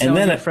 Did some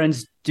of your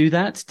friends do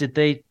that?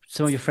 Did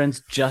some of your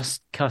friends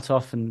just cut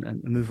off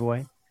and move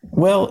away?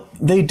 Well,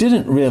 they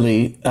didn't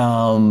really.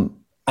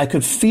 I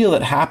could feel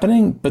it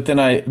happening, but then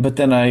I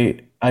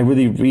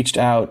really reached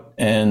out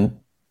and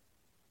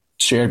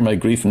shared my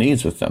grief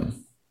needs with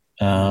them.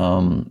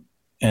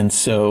 And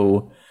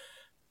so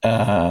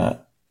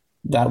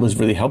that was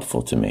really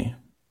helpful to me.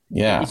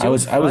 Yeah, I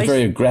was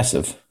very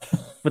aggressive.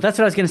 But that's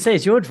what I was going to say.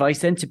 Is your advice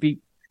then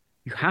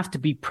you have to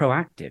be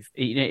proactive?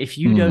 If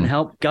you don't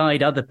help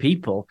guide other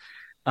people,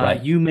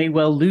 right, you may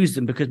well lose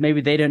them because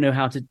maybe they don't know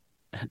how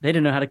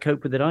to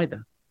cope with it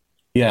either.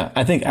 Yeah,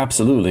 I think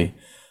absolutely.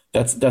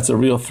 That's a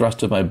real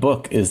thrust of my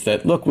book is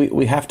that, look,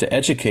 we have to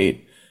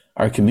educate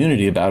our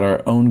community about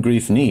our own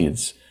grief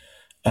needs.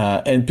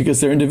 And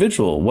because they're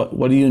individual,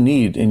 what do you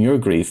need in your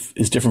grief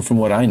is different from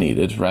what I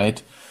needed,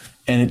 right?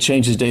 And it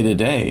changes day to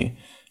day.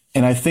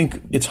 And I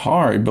think it's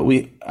hard, but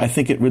I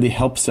think it really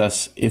helps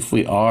us if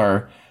we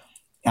are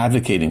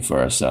advocating for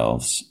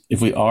ourselves, if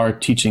we are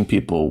teaching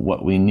people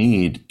what we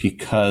need,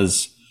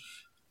 because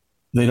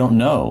they don't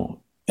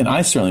know. And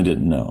I certainly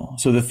didn't know.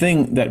 So the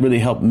thing that really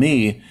helped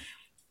me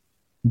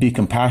be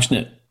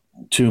compassionate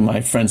to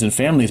my friends and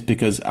families,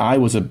 because I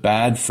was a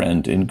bad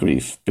friend in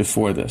grief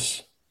before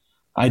this.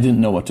 I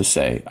didn't know what to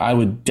say. I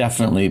would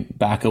definitely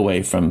back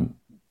away from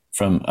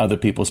other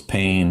people's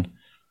pain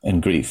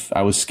and grief.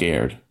 I was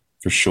scared,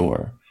 for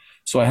sure.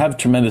 So I have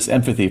tremendous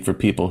empathy for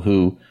people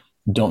who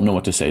don't know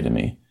what to say to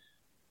me,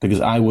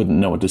 because I wouldn't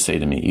know what to say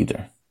to me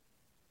either.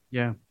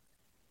 Yeah.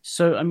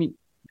 So, I mean,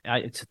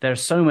 there are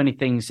so many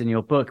things in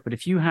your book, but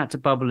if you had to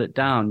bubble it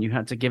down, you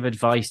had to give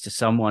advice to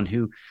someone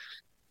who,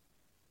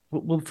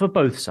 well, for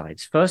both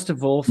sides. First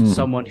of all, for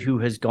someone who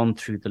has gone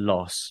through the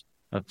loss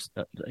of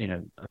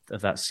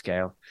that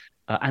scale,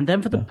 and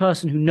then for the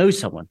person who knows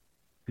someone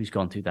who's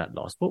gone through that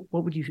loss,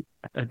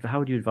 how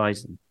would you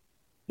advise them?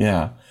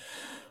 Yeah.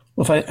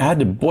 Well, if I had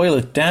to boil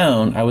it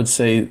down, I would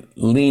say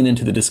lean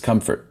into the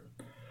discomfort,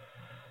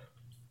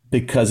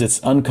 because it's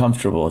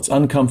uncomfortable. It's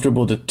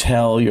uncomfortable to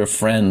tell your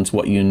friends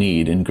what you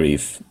need in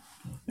grief.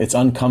 It's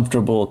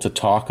uncomfortable to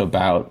talk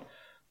about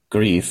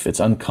grief. It's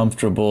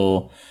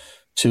uncomfortable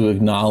to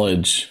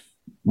acknowledge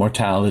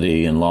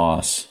mortality and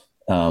loss.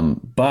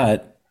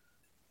 But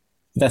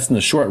that's in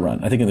the short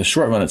run. I think in the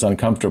short run, it's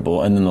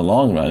uncomfortable. And in the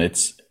long run,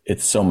 it's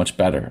so much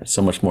better. It's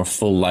so much more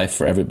full life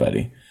for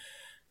everybody.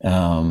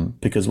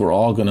 Because we're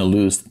all going to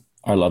lose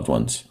our loved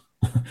ones,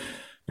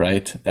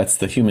 right? That's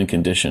the human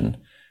condition.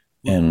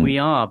 And we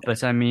are,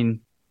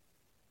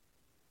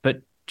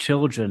 but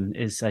children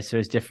is, I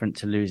suppose, different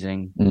to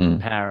losing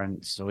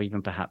parents or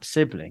even perhaps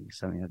siblings.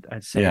 I mean,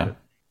 I'd say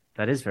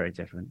that is very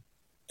different.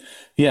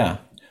 Yeah.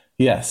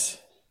 Yes.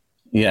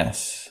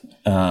 It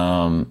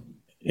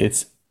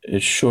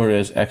sure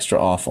is extra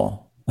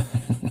awful.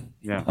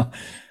 Yeah.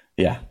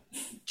 Yeah.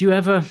 Do you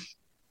ever?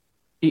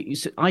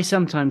 I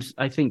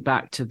think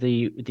back to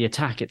the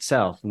attack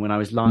itself, and when I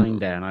was lying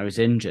there and I was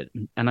injured,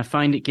 and I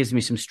find it gives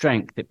me some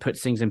strength. It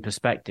puts things in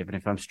perspective. And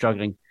if I'm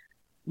struggling,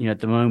 at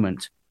the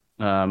moment,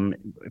 then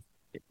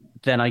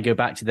I go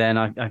back to there and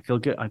I feel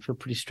good. I feel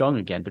pretty strong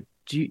again. But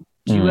do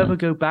you ever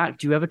go back?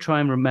 Do you ever try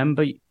and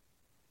remember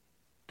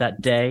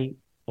that day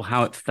or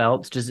how it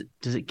felt? Does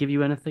it give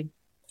you anything?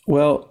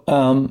 Well,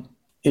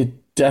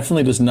 it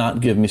definitely does not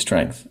give me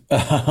strength.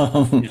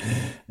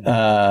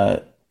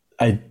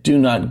 I do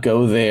not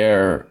go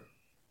there.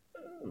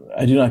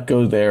 I do not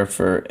go there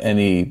for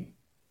any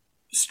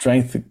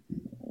strength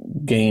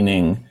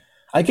gaining.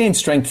 I gain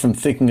strength from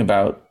thinking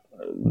about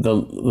the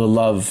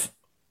love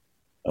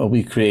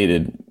we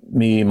created,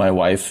 me, my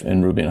wife,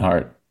 and Ruby and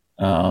Hart.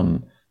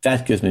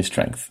 That gives me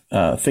strength.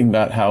 Think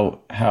about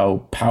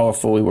how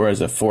powerful we were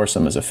as a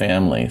foursome, as a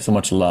family, so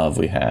much love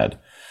we had,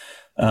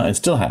 and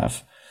still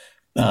have.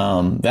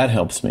 That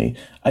helps me.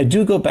 I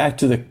went back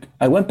to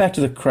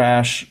the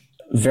crash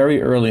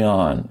very early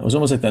on. It was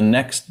almost like the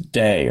next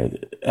day,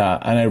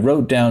 and I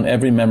wrote down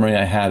every memory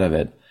I had of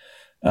it,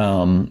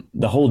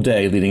 the whole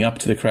day leading up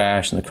to the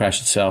crash and the crash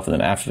itself, and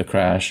then after the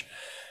crash,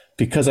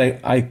 because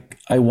I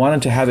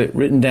wanted to have it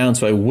written down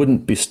so I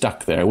wouldn't be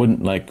stuck there. I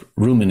wouldn't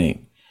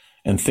ruminate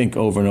and think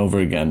over and over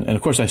again. And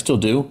of course, I still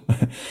do.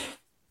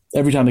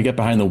 Every time I get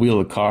behind the wheel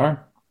of a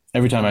car,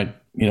 every time I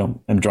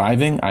am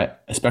driving,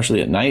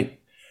 especially at night,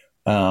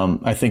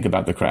 I think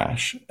about the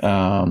crash.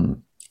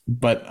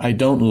 But I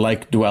don't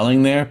like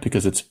dwelling there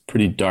because it's a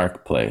pretty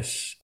dark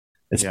place.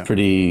 It's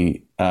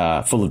pretty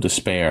full of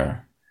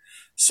despair.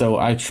 So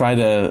I try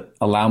to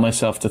allow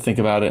myself to think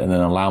about it and then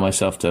allow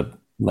myself to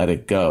let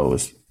it go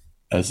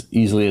as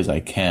easily as I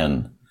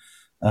can.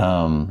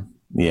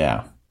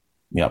 Yep.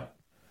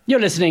 You're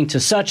listening to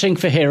Searching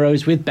for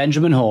Heroes with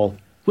Benjamin Hall.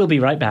 We'll be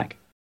right back.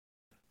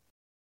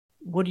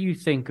 What do you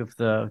think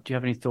do you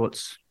have any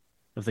thoughts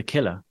of the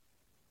killer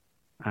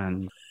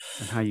and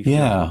how you feel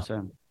about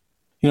them?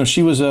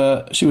 She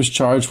was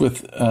charged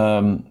with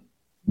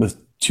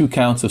 2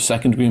 counts of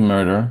second-degree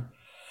murder,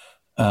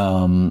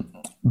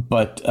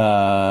 but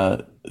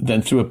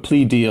then through a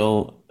plea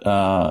deal,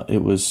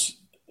 it was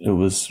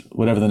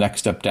whatever the next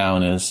step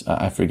down is.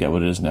 I forget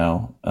what it is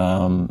now.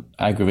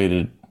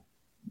 Aggravated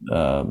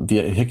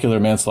vehicular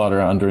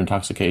manslaughter under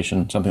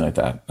intoxication, something like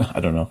that. I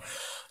don't know.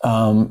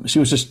 She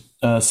was just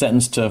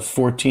sentenced to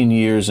 14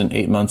 years and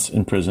 8 months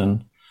in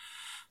prison.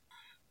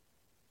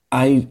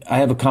 I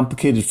have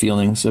complicated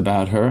feelings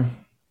about her.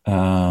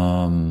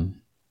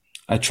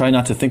 I try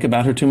not to think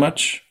about her too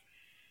much.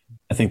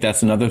 I think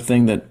that's another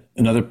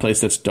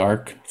place that's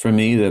dark for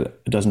me, that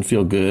it doesn't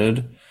feel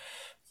good.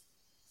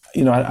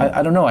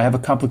 I don't know. I have a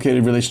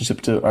complicated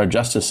relationship to our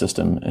justice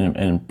system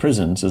and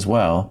prisons as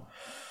well.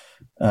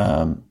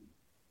 I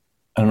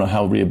don't know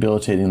how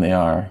rehabilitating they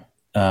are.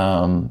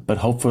 But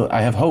hopefully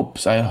I have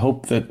hopes. I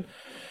hope that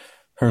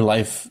her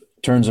life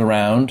turns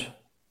around.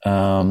 She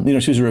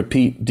was a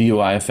repeat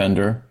DUI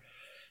offender.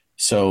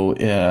 So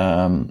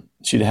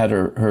she'd had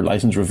her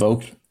license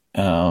revoked.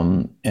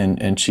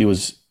 And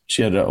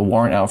she had a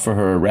warrant out for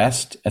her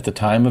arrest at the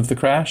time of the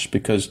crash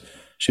because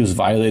she was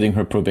violating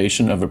her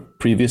probation of a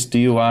previous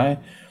DUI.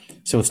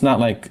 So it's not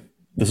like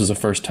this was a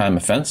first time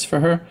offense for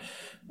her.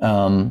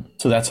 So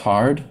that's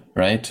hard,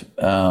 right?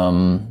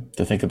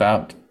 To think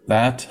about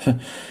that.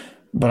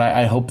 But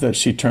I hope that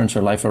she turns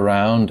her life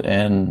around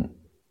and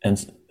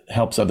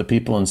helps other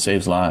people and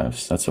saves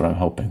lives. That's what I'm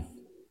hoping.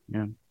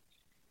 Yeah.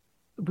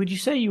 Would you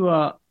say you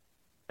are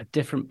a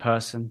different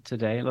person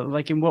today?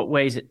 Like, in what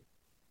ways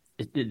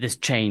this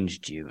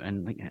changed you,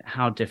 and like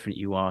how different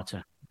you are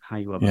to how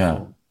you were before?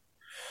 Yeah.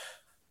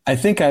 I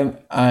think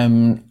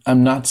I'm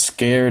not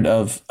scared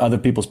of other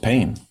people's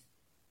pain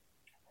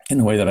in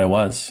the way that I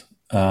was.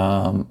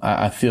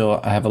 I feel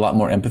I have a lot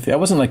more empathy. I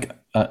wasn't like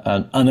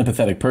an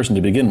unempathetic person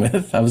to begin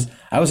with. I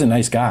was a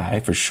nice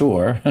guy for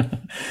sure,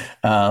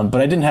 but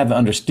I didn't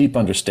have deep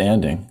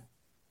understanding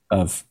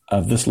of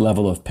this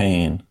level of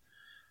pain.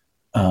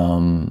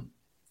 And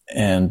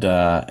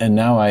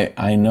now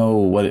I know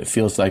what it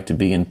feels like to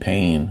be in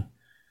pain,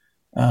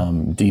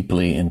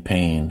 deeply in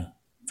pain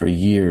for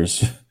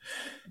years.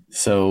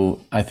 So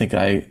I think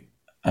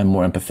I'm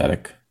more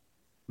empathetic.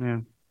 Yeah.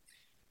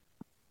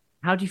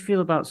 How do you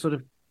feel about sort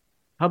of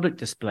public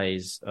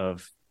displays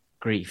of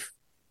grief?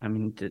 I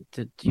mean, do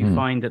you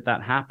find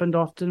that happened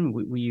often?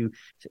 Were you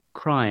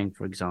crying,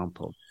 for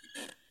example?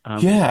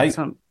 I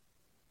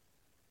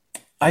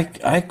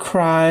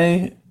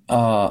cry.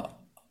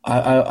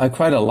 I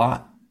cried a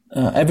lot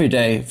every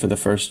day for the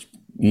first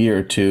year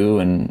or two,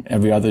 and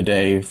every other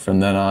day from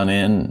then on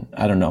in.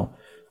 I don't know.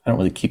 I don't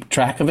really keep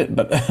track of it,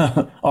 but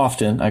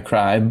often I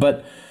cry.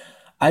 But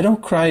I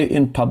don't cry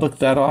in public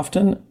that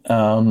often,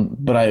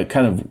 but I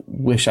kind of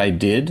wish I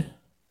did.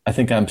 I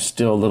think I'm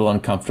still a little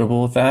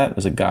uncomfortable with that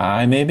as a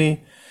guy,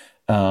 maybe.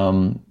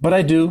 But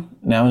I do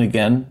now and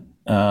again.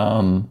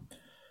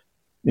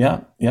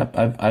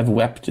 I've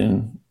wept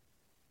in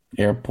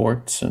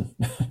airports and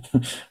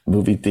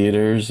movie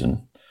theaters,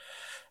 and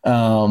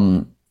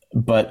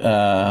but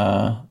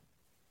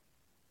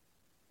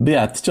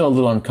it's still a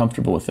little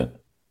uncomfortable with it.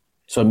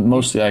 So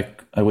mostly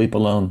I weep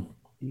alone.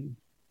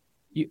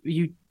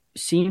 You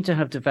seem to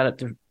have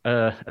developed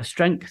a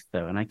strength,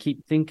 though, and I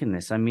keep thinking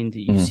this. I mean,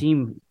 that you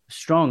seem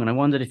strong, and I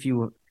wondered if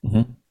you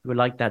were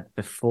like that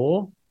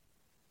before,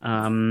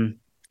 and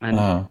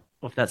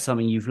if that's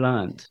something you've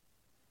learned.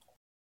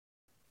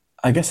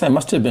 I guess I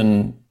must have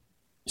been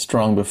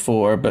strong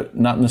before, but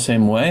not in the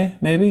same way,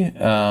 maybe.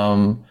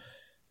 So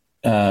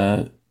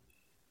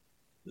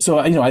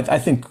I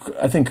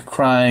think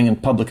crying in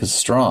public is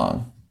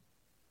strong.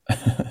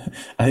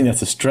 I think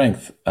that's a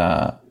strength.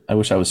 I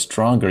wish I was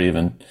stronger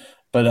even,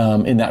 but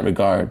in that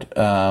regard.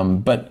 I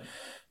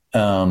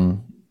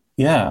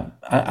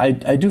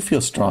do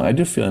feel strong. I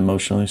do feel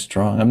emotionally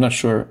strong. I'm not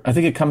sure. I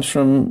think it comes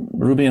from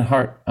Ruby and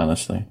Hart,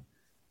 honestly.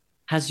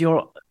 Has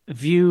your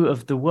view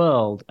of the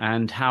world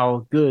and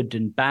how good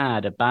and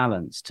bad are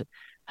balanced,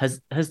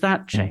 has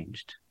that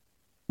changed?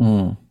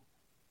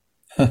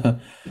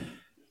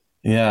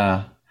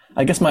 Yeah.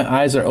 I guess my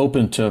eyes are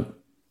open to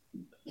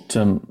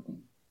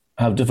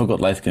how difficult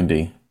life can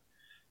be.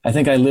 I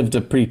think I lived a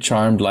pretty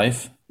charmed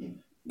life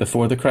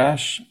before the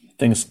crash.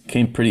 Things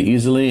came pretty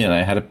easily, and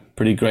I had a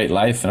pretty great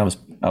life, and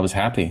I was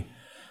happy.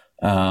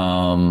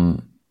 I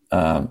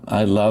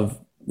love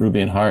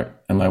Ruby and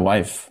Hart and my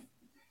wife,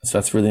 so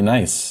that's really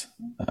nice.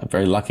 I'm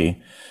very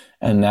lucky.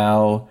 And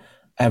now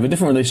I have a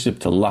different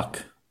relationship to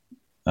luck.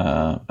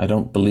 I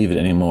don't believe it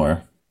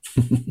anymore.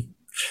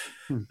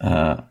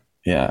 I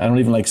don't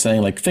even like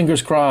saying like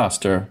fingers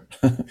crossed or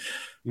I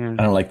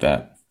don't like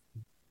that.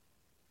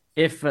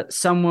 If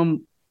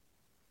someone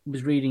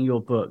was reading your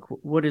book,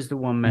 what is the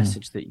one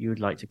message that you would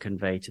like to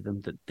convey to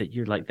them, that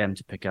you'd like them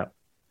to pick up?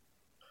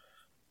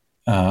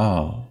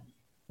 Oh,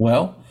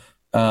 well,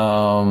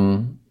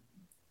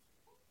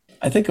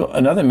 I think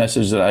another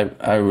message that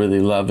I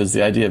really love is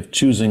the idea of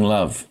choosing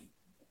love.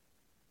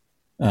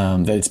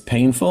 That it's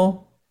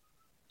painful,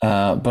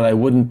 but I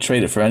wouldn't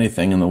trade it for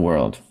anything in the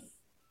world.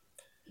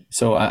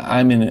 So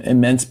I'm in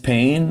immense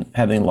pain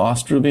having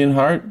lost Ruby and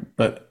Hart,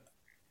 but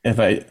if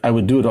I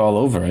would do it all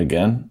over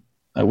again,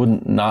 I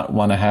wouldn't not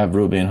want to have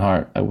Ruby and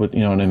Hart. I would,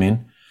 you know what I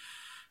mean?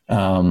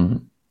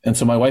 And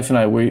so my wife and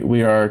I,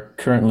 we are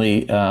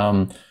currently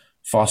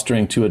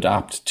fostering to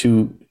adopt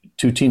two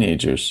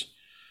teenagers.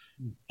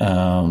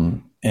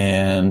 And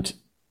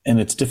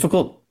it's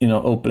difficult,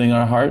 opening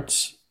our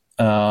hearts.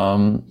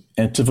 And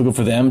it's difficult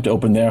for them to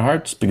open their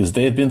hearts because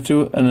they have been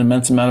through an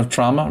immense amount of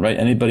trauma, right?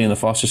 Anybody in the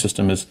foster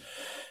system has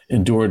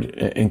endured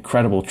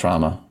incredible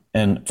trauma,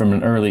 and from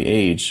an early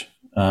age,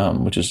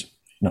 which is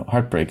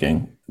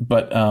heartbreaking.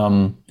 But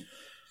and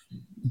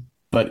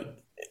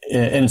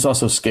it's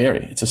also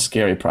scary. It's a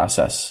scary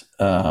process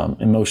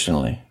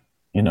emotionally.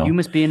 You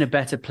must be in a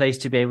better place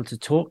to be able to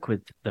talk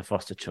with the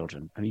foster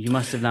children. I mean, you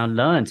must have now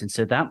learned, and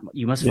so that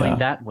you must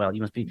find that well.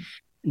 You must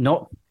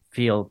not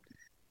feel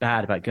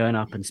bad about going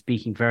up and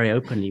speaking very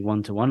openly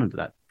one-to-one under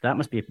that. That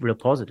must be a real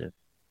positive.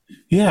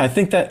 Yeah, I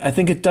think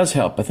it does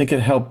help. I think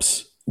it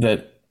helps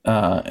that.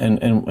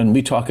 And when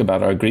we talk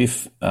about our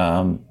grief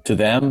to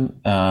them,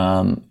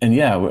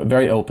 we're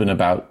very open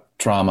about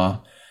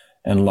trauma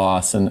and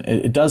loss. And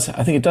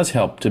I think it does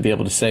help to be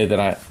able to say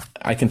that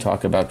I can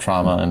talk about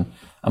trauma and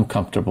I'm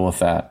comfortable with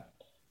that.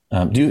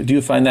 Do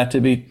you find that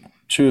to be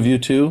true of you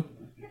too?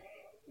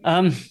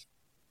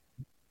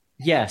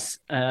 Yes,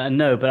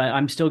 no, but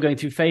I'm still going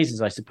through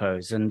phases, I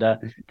suppose. And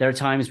there are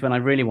times when I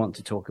really want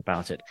to talk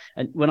about it.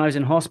 And when I was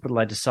in hospital,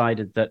 I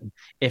decided that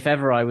if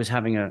ever I was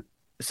having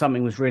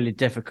something was really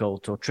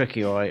difficult or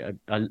tricky, or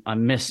I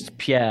missed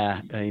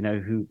Pierre,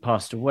 who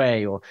passed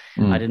away, or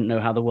I didn't know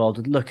how the world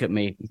would look at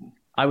me,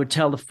 I would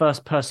tell the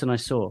first person I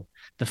saw,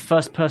 the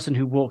first person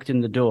who walked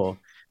in the door.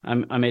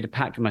 I made a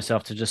pact with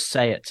myself to just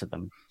say it to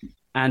them.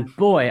 And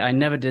boy, I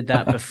never did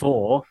that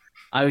before.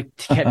 I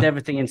kept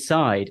everything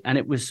inside, and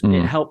it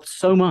helped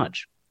so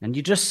much. And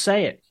you just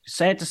say it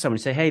to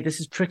somebody, say, hey, this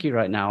is tricky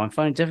right now. I'm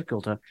finding it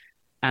difficult.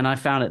 And I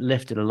found it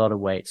lifted a lot of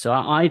weight. So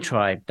I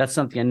tried. That's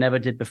something I never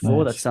did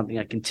before. Nice. That's something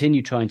I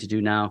continue trying to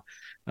do now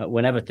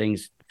whenever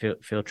things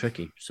feel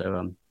tricky.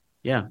 So,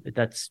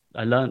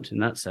 I learned in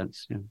that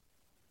sense.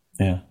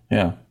 Yeah.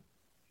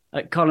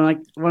 Colin, I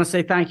want to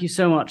say thank you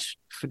so much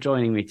for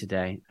joining me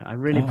today. I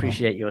really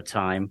appreciate your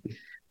time.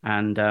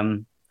 And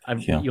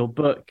your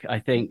book, I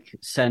think,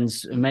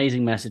 sends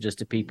amazing messages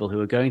to people who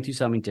are going through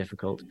something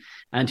difficult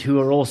and who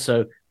are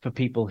also for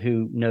people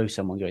who know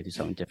someone going through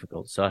something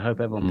difficult. So I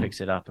hope everyone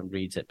picks it up and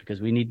reads it, because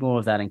we need more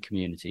of that in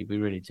community. We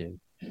really do.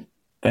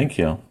 Thank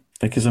you.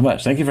 Thank you so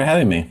much. Thank you for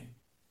having me.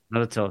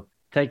 Not at all.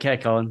 Take care,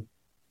 Colin.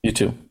 You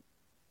too.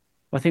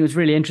 Well, I think it was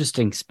really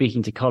interesting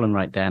speaking to Colin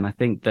right there. And I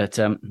think that,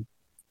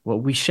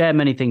 we share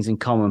many things in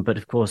common, but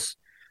of course,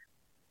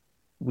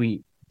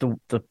 the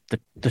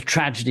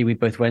tragedy we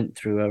both went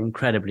through are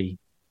incredibly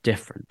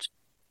different.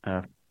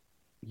 I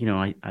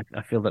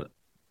feel that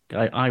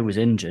I was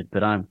injured,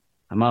 but I'm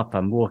up,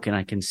 I'm walking,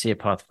 I can see a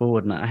path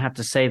forward. And I have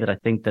to say that I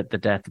think that the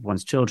death of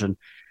one's children,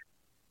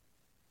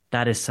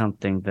 that is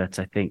something that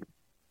I think,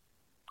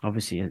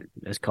 obviously,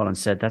 as Colin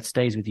said, that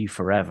stays with you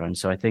forever. And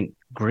so I think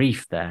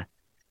grief there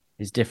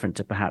is different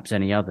to perhaps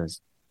any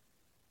others.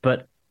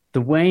 But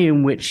the way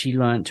in which he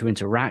learned to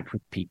interact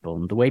with people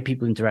and the way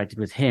people interacted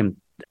with him,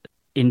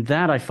 in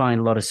that I find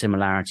a lot of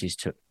similarities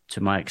to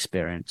my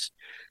experience.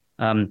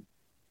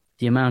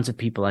 The amount of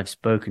people I've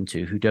spoken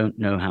to who don't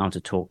know how to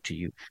talk to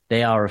you,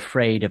 they are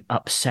afraid of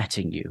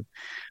upsetting you.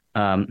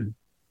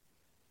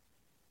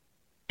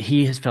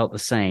 He has felt the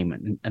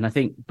same. And I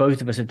think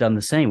both of us have done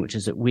the same, which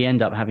is that we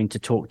end up having to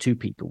talk to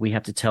people. We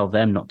have to tell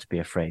them not to be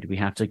afraid. We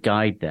have to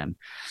guide them.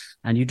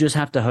 And you just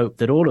have to hope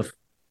that all of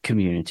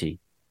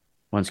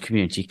one's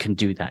community can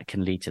do that,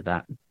 can lead to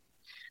that.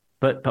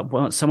 But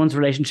someone's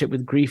relationship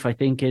with grief, I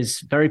think, is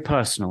very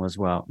personal as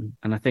well.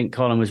 And I think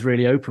Colin was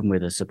really open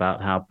with us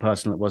about how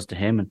personal it was to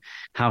him and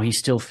how he's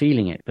still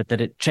feeling it, but that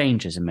it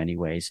changes in many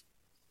ways.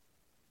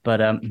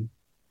 But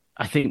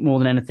I think more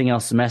than anything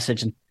else, the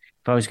message, and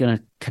if I was going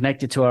to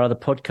connect it to our other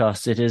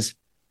podcasts, it is,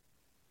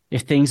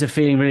 if things are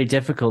feeling really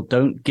difficult,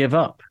 don't give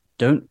up.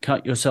 Don't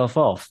cut yourself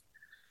off.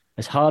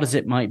 As hard as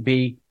it might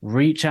be,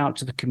 reach out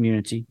to the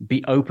community,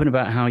 be open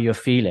about how you're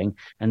feeling,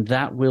 and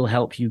that will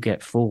help you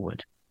get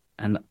forward.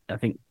 And I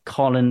think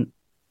Colin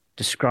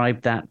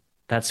described that.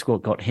 That's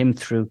what got him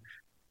through.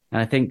 And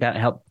I think that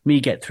helped me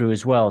get through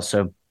as well.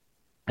 So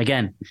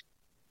again,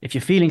 if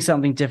you're feeling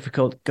something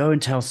difficult, go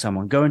and tell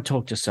someone, go and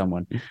talk to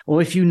someone.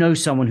 Or if you know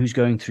someone who's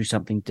going through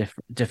something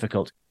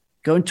difficult,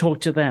 go and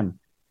talk to them.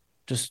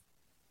 Just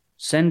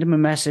send them a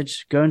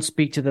message, go and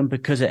speak to them,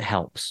 because it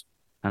helps.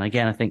 And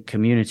again, I think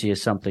community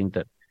is something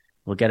that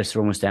will get us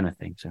through almost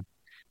anything. So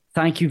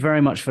thank you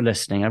very much for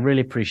listening. I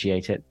really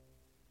appreciate it.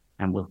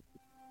 And we'll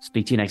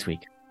speak to you next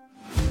week.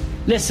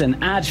 Listen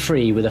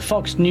ad-free with a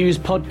Fox News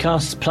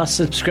Podcasts Plus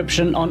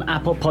subscription on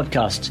Apple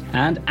Podcasts,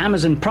 and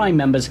Amazon Prime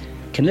members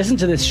can listen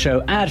to this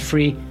show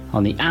ad-free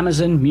on the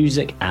Amazon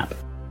Music app.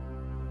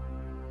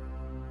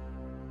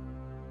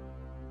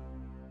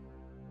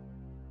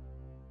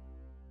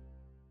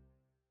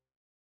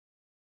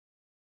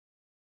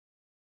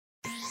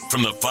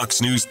 From the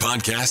Fox News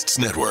Podcasts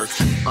Network.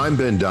 I'm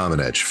Ben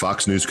Domenech,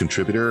 Fox News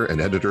contributor and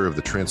editor of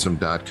the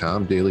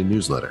Transom.com daily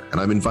newsletter,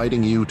 and I'm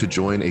inviting you to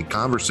join a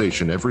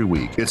conversation every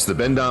week. It's the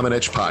Ben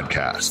Domenech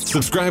Podcast.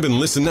 Subscribe and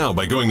listen now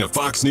by going to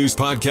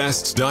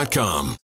foxnewspodcasts.com.